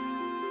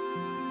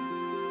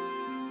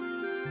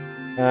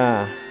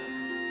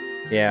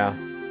 Yeah.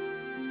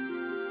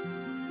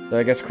 So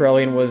I guess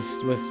Krellian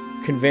was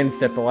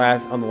convinced on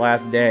the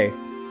last day.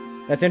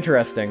 That's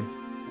interesting.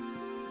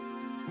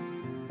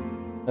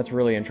 That's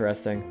really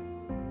interesting.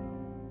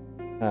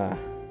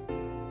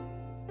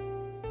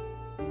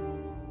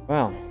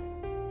 Well,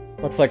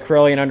 looks like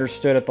Krellian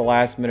understood at the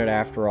last minute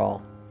after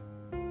all.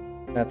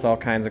 That's all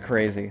kinds of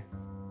crazy.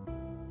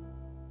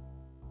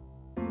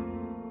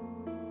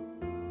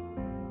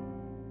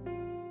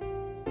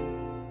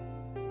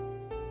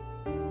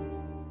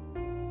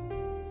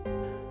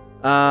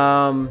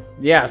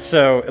 Yeah,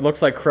 so it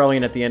looks like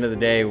Krellian at the end of the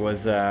day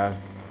was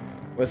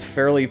was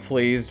fairly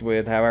pleased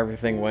with how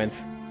everything went.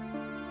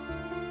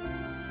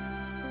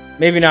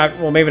 Maybe not,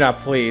 well, maybe not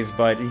pleased,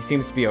 but he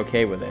seems to be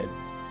okay with it.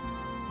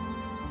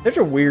 Such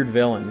a weird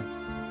villain.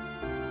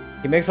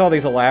 He makes all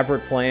these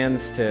elaborate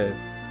plans to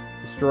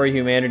destroy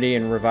humanity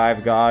and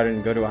revive God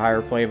and go to a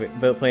higher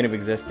plane of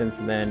existence,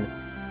 and then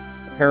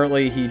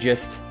apparently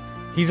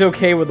he's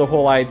okay with the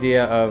whole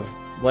idea of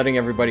letting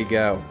everybody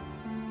go.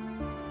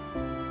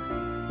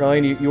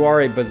 Brilliant, you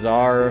are a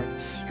bizarre,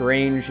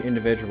 strange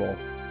individual.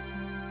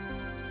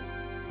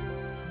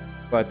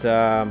 But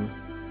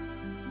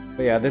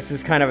yeah, this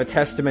is kind of a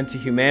testament to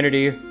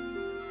humanity,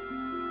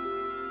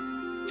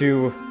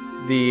 to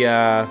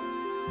the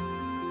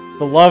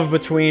love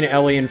between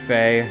Ellie and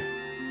Faye,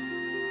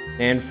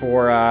 and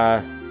for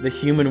the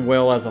human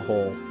will as a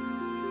whole.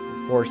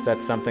 Of course,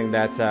 that's something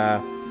that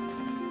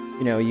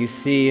you know, you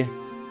see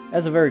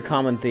as a very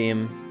common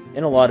theme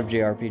in a lot of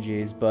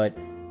JRPGs, but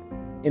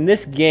in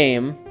this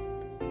game,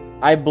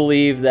 I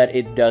believe that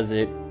it does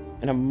it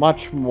in a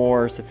much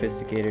more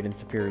sophisticated and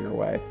superior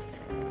way.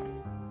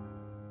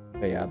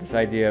 But yeah, this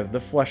idea of the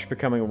flesh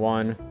becoming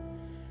one,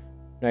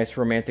 nice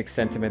romantic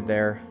sentiment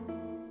there.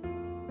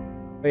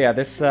 But yeah,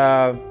 this,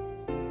 no,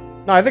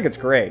 I think it's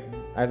great.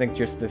 I think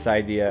just this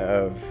idea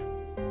of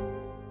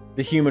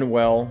the human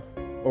will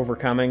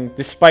overcoming,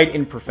 despite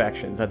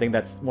imperfections. I think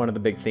that's one of the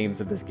big themes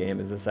of this game,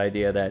 is this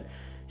idea that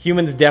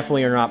humans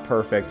definitely are not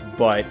perfect,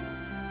 but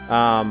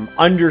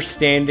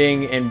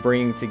understanding and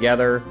bringing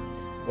together,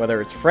 whether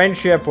it's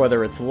friendship,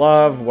 whether it's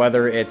love,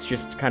 whether it's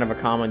just kind of a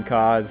common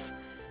cause,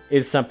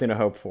 is something to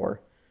hope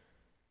for.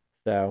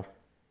 So,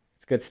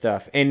 it's good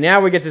stuff. And now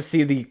we get to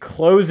see the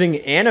closing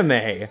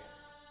anime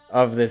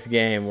of this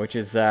game, which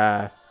is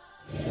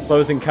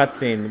closing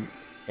cutscene.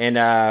 And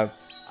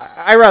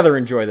I rather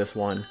enjoy this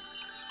one.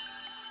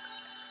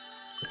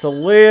 It's a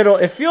little,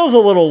 it feels a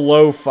little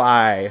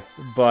lo-fi,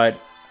 but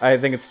I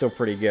think it's still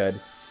pretty good.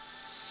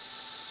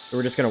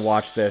 We're just gonna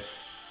watch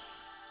this.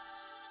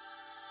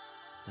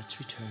 Let's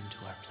return to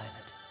our planet.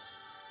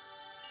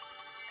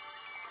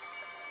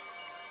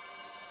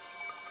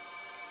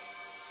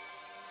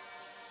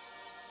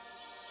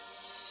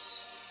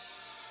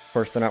 Of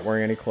course, they're not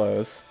wearing any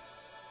clothes.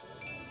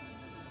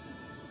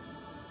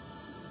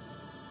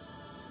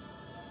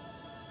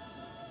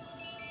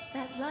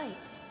 That light.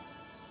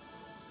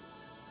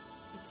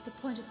 It's the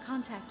point of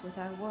contact with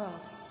our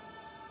world.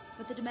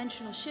 But the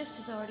dimensional shift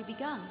has already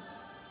begun.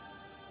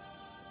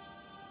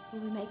 Will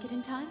we make it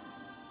in time?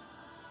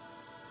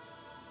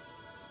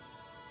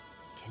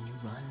 Can you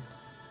run?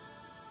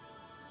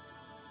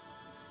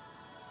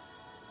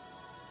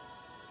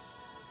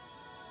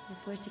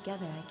 If we're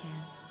together, I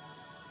can.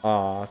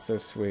 Aw, so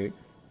sweet.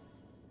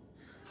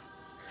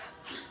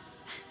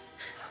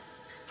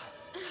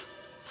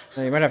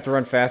 Now, you might have to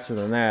run faster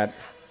than that.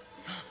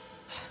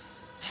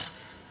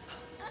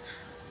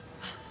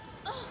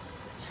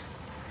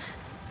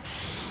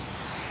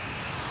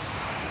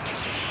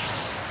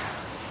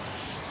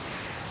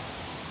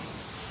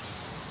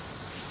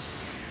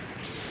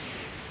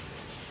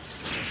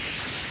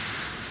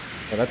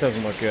 Oh, that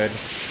doesn't look good.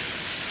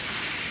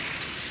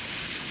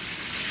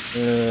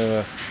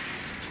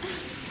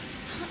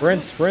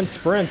 Sprint, sprint,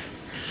 sprint!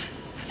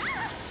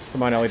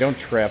 Come on, Ellie, don't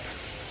trip.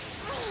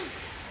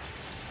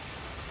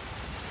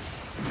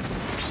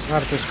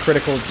 Not at this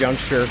critical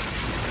juncture.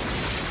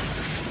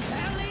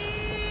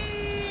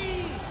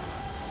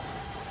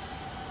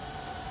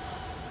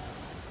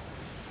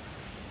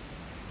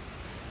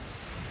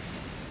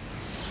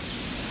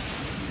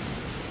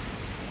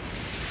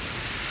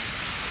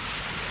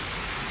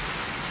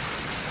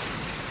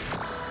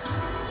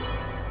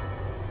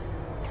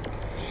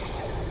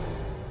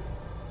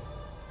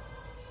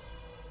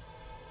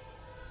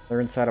 They're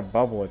inside a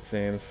bubble, it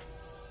seems.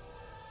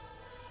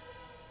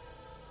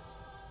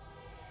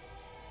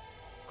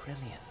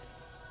 Krillian,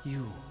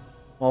 you.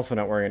 Also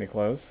not wearing any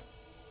clothes.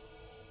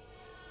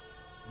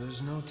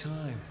 There's no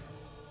time.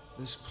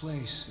 This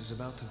place is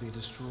about to be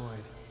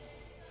destroyed.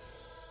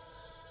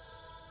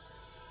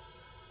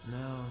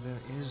 Now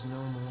there is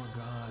no more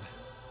God.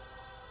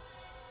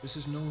 This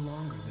is no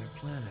longer their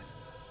planet.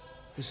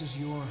 This is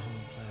your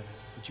home planet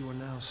that you are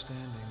now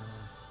standing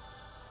on.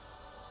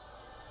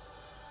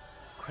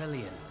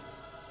 Krillian,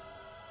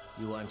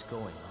 you aren't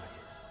going, are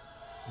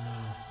you? No.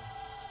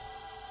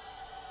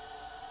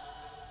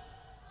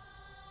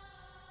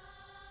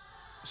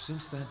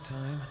 Since that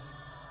time,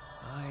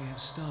 I have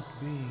stopped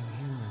being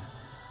human.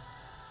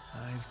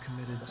 I've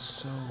committed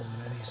so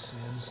many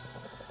sins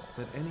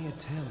that any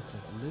attempt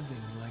at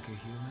living like a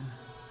human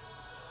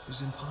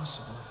is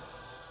impossible.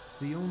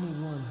 The only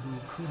one who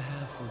could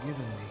have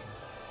forgiven me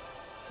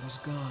was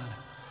God.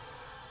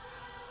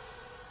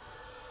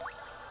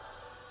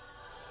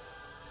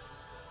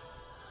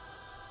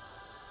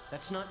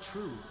 That's not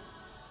true.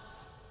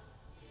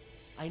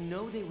 I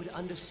know they would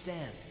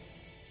understand.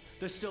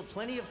 There's still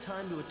plenty of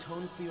time to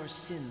atone for your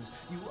sins.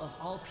 You, of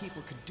all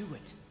people, could do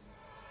it.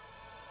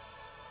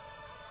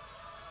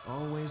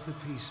 Always the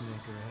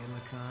peacemaker, eh,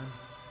 Lacan?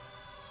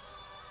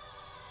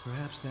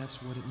 Perhaps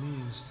that's what it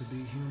means to be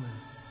human.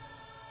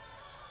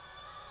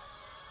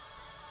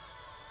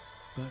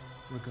 But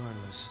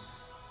regardless,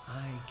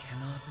 I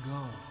cannot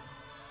go.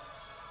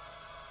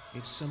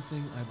 It's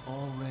something I've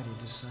already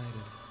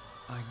decided.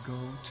 I go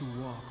to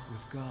walk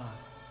with God,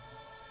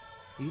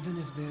 even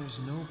if there's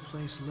no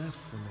place left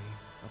for me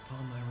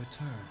upon my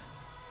return.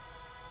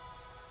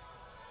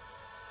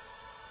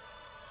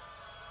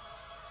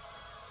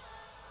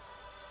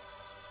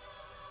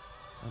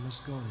 I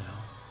must go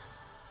now.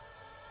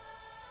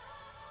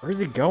 Where's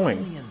he going?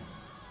 Alien.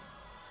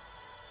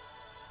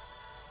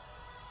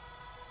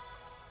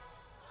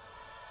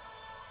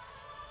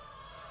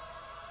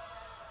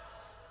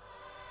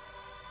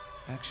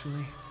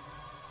 Actually,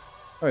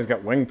 Oh, he's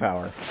got wing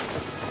power.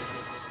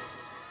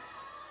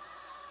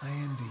 I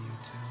envy you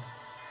too.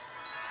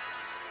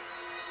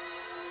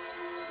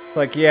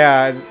 Like,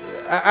 yeah,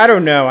 I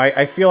don't know.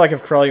 I feel like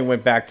if Krellian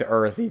went back to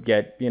Earth, he'd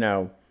get, you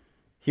know,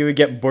 he would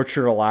get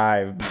butchered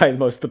alive by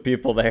most of the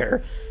people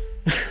there.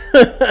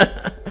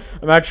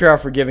 I'm not sure how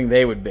forgiving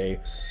they would be.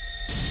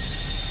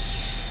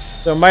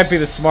 So it might be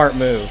the smart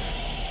move.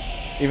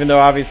 Even though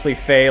obviously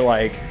Faye,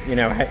 like, you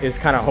know, is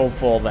kind of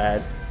hopeful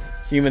that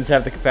humans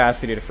have the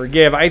capacity to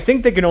forgive. I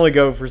think they can only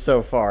go for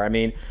so far. I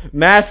mean,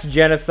 mass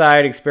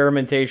genocide,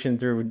 experimentation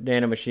through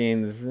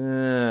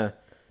nanomachines,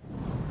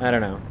 I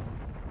don't know.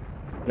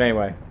 But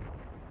anyway,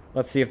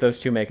 let's see if those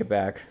two make it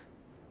back.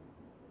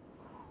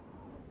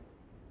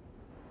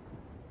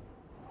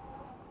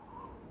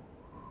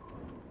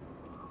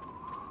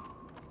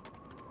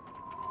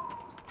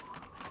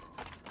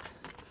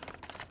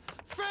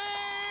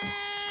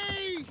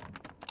 Faye!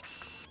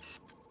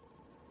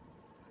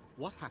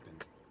 What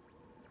happened?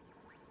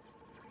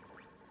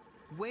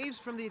 Waves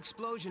from the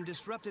explosion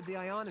disrupted the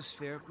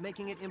ionosphere,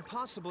 making it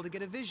impossible to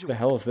get a visual. The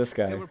hell is this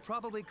guy? They were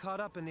probably caught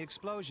up in the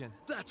explosion.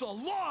 That's a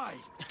lie!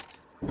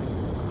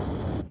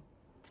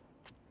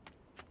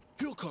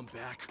 He'll come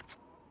back.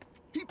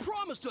 He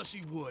promised us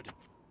he would.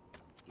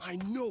 I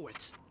know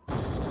it.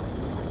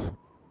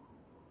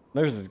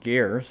 There's his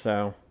gear,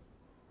 so...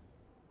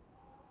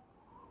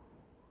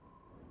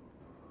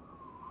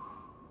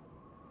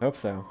 Hope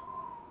so.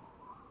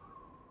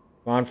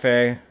 Come on,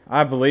 Faye.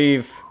 I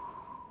believe.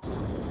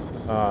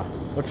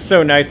 Looks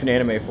so nice in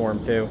anime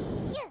form, too.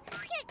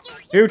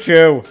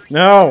 Choo-choo!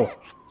 No!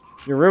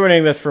 You're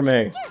ruining this for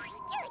me.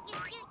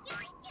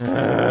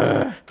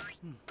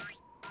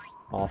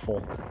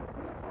 Awful.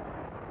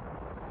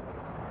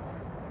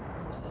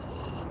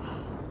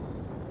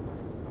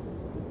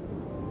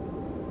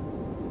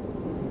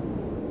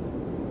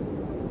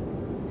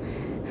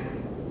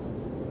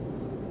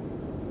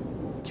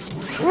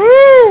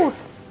 Woo!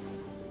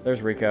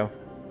 There's Rico.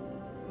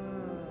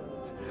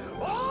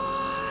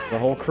 The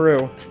whole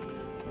crew.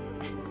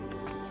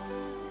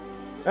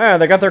 Ah,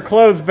 they got their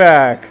clothes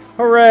back.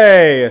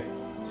 Hooray!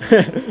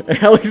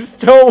 And Ellie's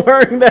still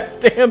wearing that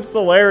damn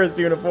Solaris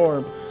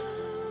uniform.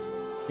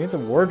 Needs a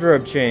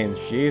wardrobe change.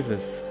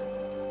 Jesus.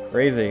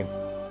 Crazy.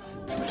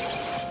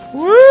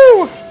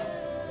 Woo!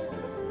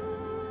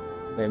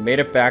 They made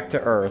it back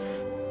to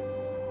Earth.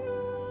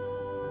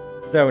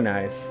 So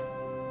nice.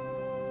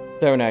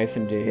 So nice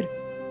indeed.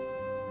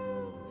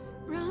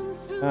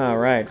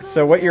 Alright,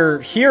 so what you're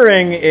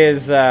hearing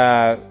is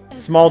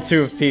Small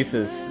Two of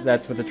Pieces.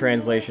 That's what the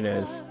translation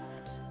is.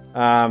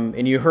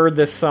 And you heard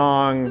this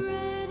song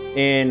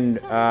in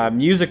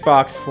music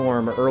box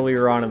form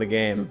earlier on in the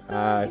game.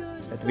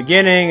 At the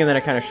beginning, and then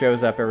it kind of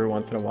shows up every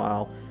once in a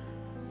while.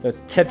 So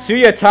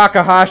Tetsuya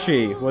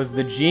Takahashi was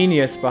the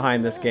genius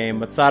behind this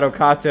game. Masato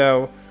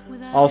Kato,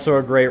 also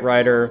a great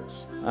writer.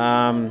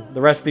 The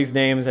rest of these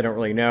names I don't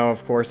really know,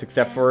 of course,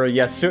 except for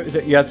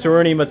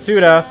Yatsuruni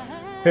Matsuda,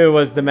 who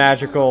was the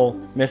magical,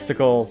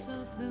 mystical,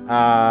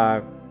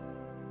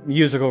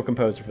 musical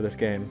composer for this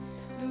game.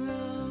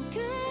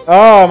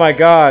 Oh my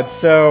god,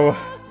 so...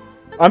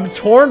 I'm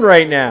torn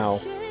right now.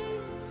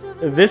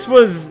 This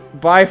was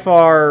by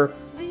far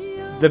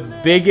the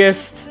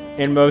biggest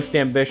and most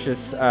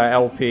ambitious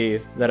LP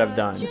that I've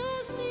done.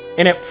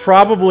 And it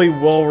probably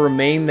will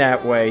remain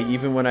that way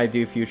even when I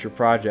do future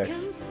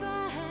projects.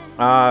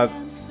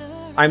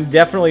 I'm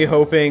definitely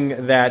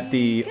hoping that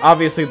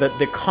obviously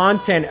the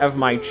content of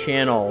my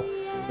channel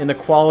and the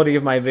quality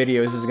of my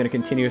videos is going to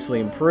continuously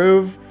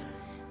improve.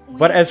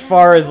 But as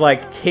far as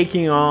like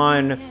taking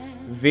on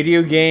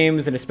video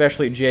games and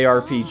especially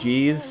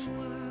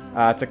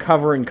JRPGs to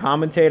cover and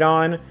commentate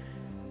on,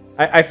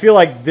 I feel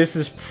like this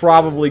is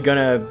probably going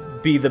to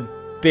be the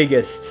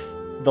biggest,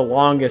 the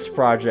longest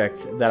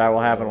project that I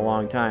will have in a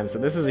long time. So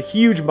this is a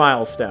huge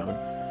milestone.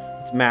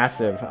 It's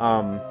massive.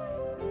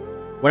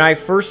 When I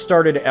first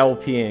started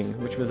LPing,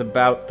 which was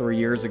about 3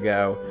 years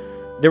ago,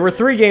 there were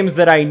 3 games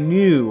that I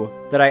knew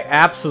that I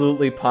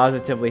absolutely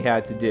positively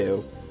had to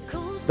do.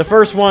 The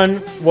first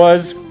one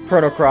was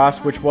Chrono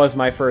Cross, which was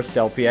my first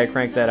LP. I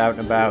cranked that out in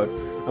about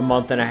a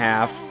month and a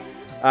half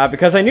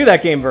because I knew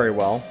that game very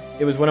well.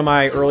 It was one of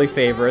my early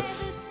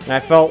favorites, and I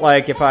felt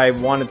like if I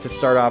wanted to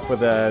start off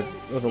with a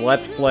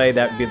Let's Play,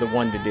 that would be the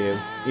one to do,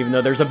 even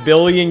though there's a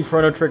billion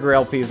Chrono Trigger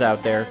LPs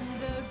out there.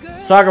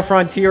 Saga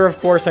Frontier, of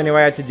course, I knew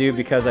I had to do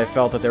because I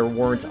felt that there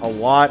weren't a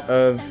lot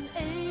of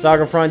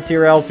Saga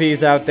Frontier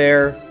LPs out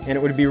there. and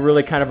it would be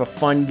really kind of a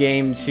fun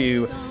game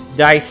to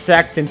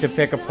dissect and to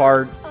pick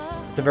apart.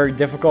 It's a very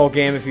difficult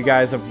game. If you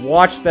guys have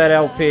watched that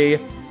LP,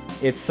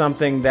 it's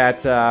something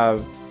that,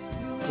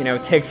 you know,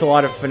 takes a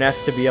lot of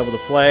finesse to be able to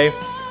play.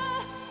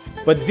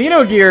 But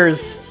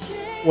Xenogears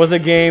was a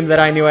game that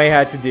I knew I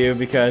had to do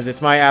because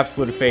it's my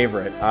absolute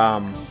favorite.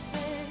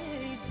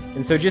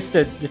 And so just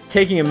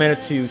taking a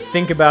minute to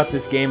think about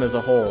this game as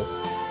a whole.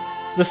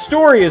 The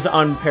story is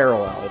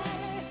unparalleled.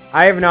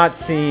 I have not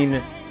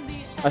seen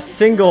a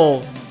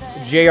single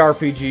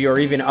JRPG or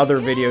even other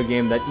video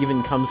game that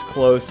even comes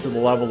close to the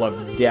level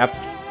of depth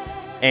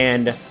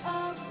and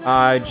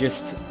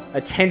just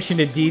attention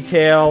to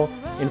detail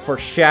and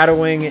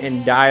foreshadowing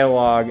and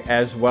dialogue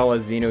as well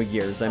as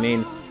Xenogears. I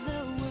mean,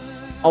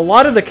 a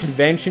lot of the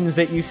conventions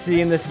that you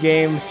see in this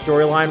game,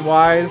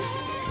 storyline-wise,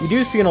 you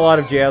do see in a lot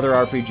of other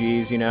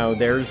RPGs. You know,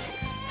 there's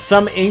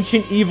some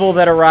ancient evil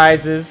that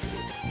arises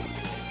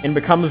and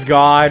becomes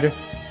God,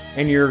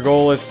 and your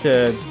goal is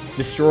to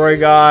destroy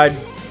God.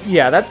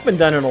 Yeah, that's been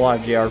done in a lot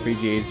of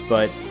JRPGs,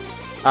 but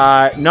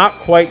not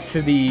quite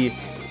to the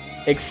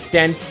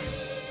extent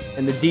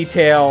and the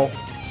detail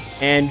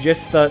and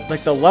just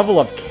the level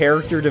of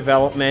character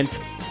development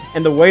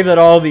and the way that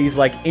all these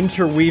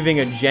interweaving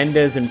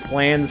agendas and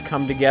plans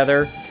come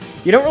together.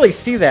 You don't really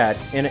see that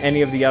in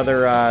any of the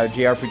other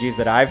JRPGs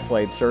that I've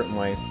played,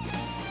 certainly.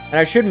 And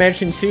I should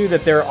mention, too,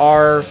 that there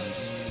are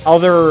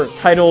other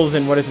titles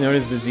in what is known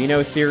as the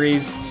Xeno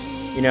series.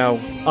 You know,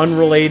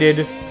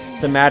 unrelated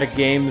thematic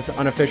games,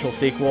 unofficial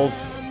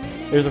sequels.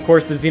 There's, of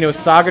course, the Xeno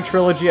Saga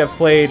trilogy. I've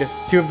played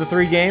 2 of the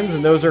 3 games,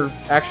 and those are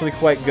actually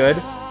quite good.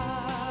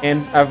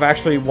 And I've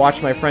actually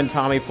watched my friend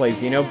Tommy play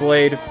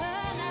Xenoblade.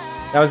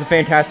 That was a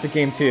fantastic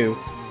game, too.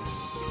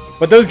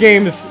 But those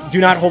games do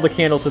not hold a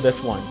candle to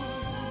this one,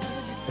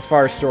 as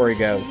far as story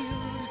goes.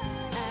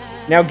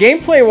 Now,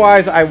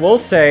 gameplay-wise, I will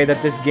say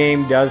that this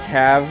game does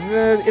have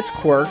its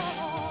quirks.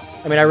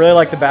 I mean, I really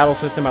like the battle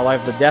system. I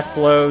like the death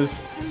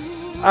blows.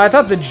 I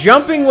thought the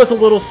jumping was a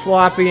little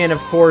sloppy, and of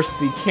course,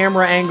 the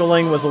camera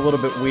angling was a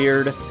little bit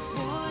weird.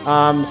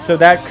 So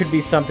that could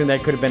be something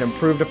that could have been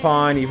improved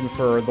upon, even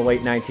for the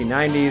late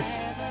 1990s.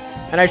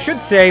 And I should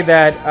say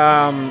that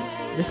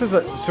this is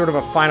a sort of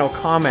a final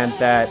comment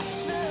that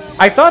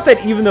I thought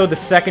that even though the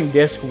second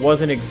disc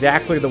wasn't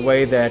exactly the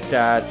way that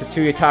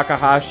Tetsuya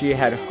Takahashi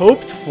had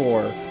hoped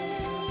for,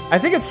 I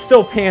think it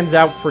still pans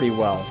out pretty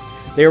well.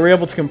 They were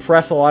able to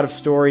compress a lot of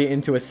story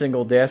into a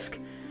single disc.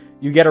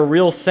 You get a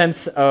real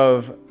sense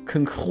of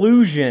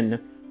conclusion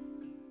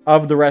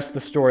of the rest of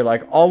the story.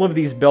 Like, all of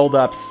these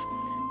build-ups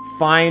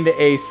find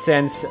a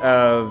sense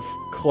of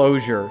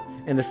closure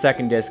in the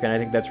second disc, and I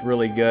think that's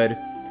really good.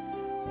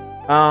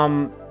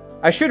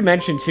 I should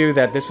mention, too,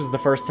 that this was the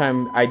first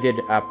time I did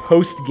a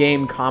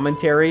post-game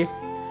commentary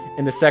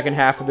in the second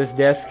half of this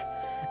disc.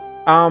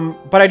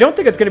 But I don't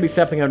think it's going to be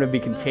something I'm going to be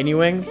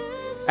continuing.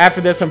 After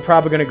this, I'm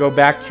probably going to go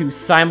back to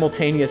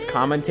simultaneous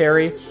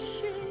commentary.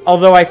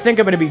 Although I think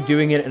I'm going to be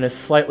doing it in a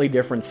slightly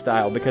different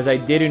style, because I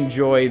did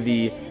enjoy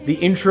the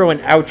intro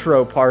and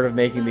outro part of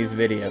making these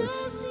videos.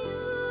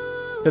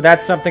 So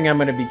that's something I'm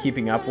going to be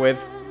keeping up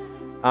with.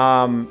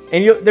 And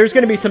there's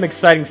going to be some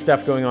exciting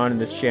stuff going on in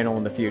this channel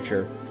in the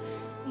future.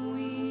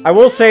 I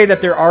will say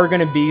that there are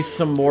going to be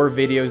some more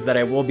videos that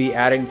I will be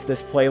adding to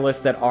this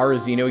playlist that are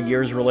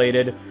Xenogears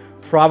related.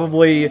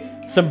 Probably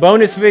some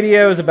bonus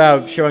videos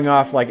about showing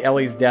off like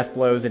Ellie's death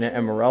blows in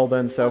Emeralda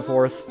and so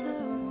forth.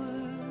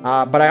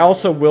 But I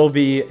also will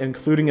be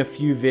including a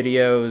few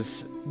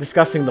videos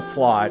discussing the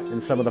plot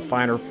and some of the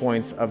finer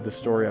points of the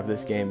story of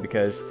this game,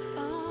 because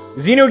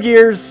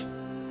Xenogears,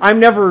 I'm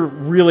never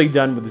really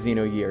done with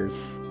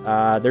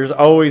Xenogears. There's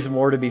always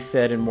more to be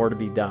said and more to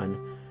be done.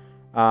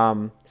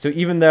 So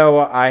even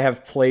though I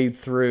have played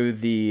through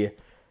the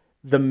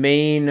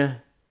main,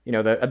 you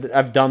know,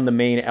 I've done the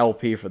main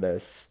LP for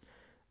this,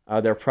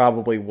 there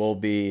probably will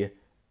be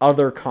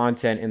other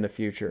content in the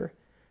future.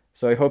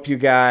 So I hope you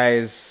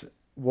guys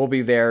will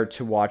be there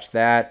to watch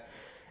that.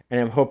 And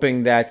I'm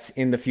hoping that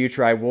in the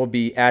future I will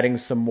be adding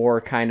some more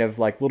kind of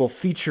like little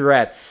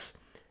featurettes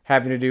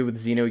having to do with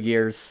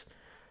Xenogears.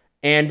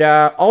 And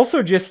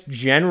also just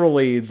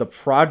generally the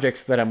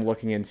projects that I'm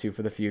looking into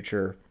for the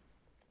future.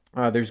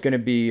 There's going to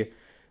be...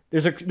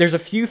 There's a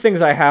few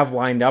things I have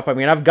lined up. I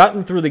mean, I've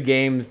gotten through the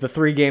games, the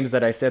 3 games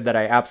that I said that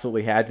I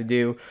absolutely had to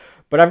do.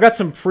 But I've got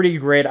some pretty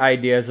great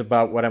ideas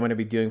about what I'm going to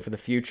be doing for the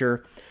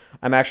future.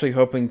 I'm actually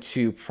hoping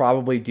to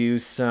probably do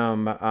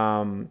some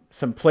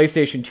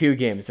PlayStation 2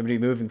 games. I'm going to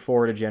be moving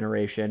forward a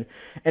generation.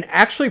 And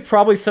actually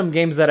probably some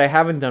games that I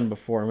haven't done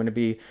before. I'm going to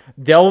be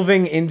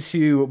delving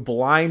into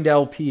blind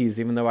LPs,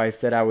 even though I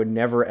said I would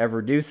never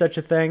ever do such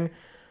a thing.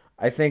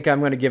 I think I'm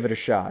going to give it a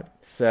shot.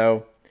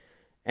 So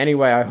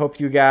anyway, I hope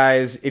you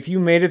guys, if you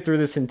made it through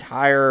this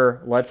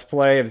entire Let's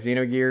Play of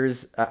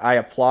Xenogears, I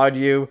applaud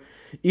you.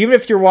 Even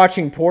if you're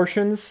watching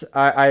portions,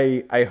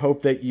 I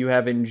hope that you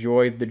have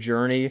enjoyed the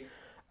journey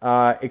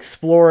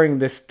exploring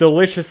this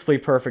deliciously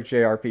perfect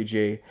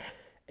JRPG.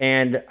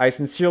 And I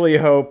sincerely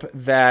hope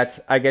that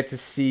I get to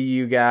see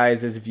you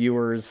guys as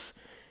viewers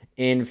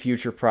in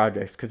future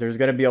projects, because there's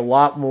going to be a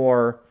lot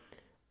more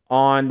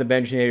on the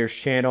Benjinators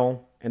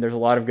channel, and there's a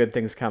lot of good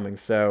things coming.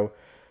 So,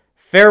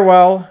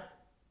 farewell.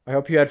 I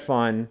hope you had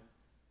fun,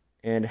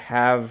 and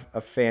have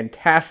a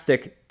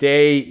fantastic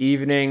day,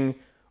 evening,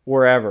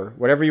 wherever.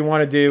 Whatever you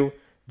want to do,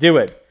 do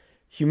it.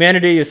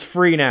 Humanity is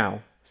free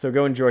now, so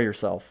go enjoy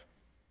yourself.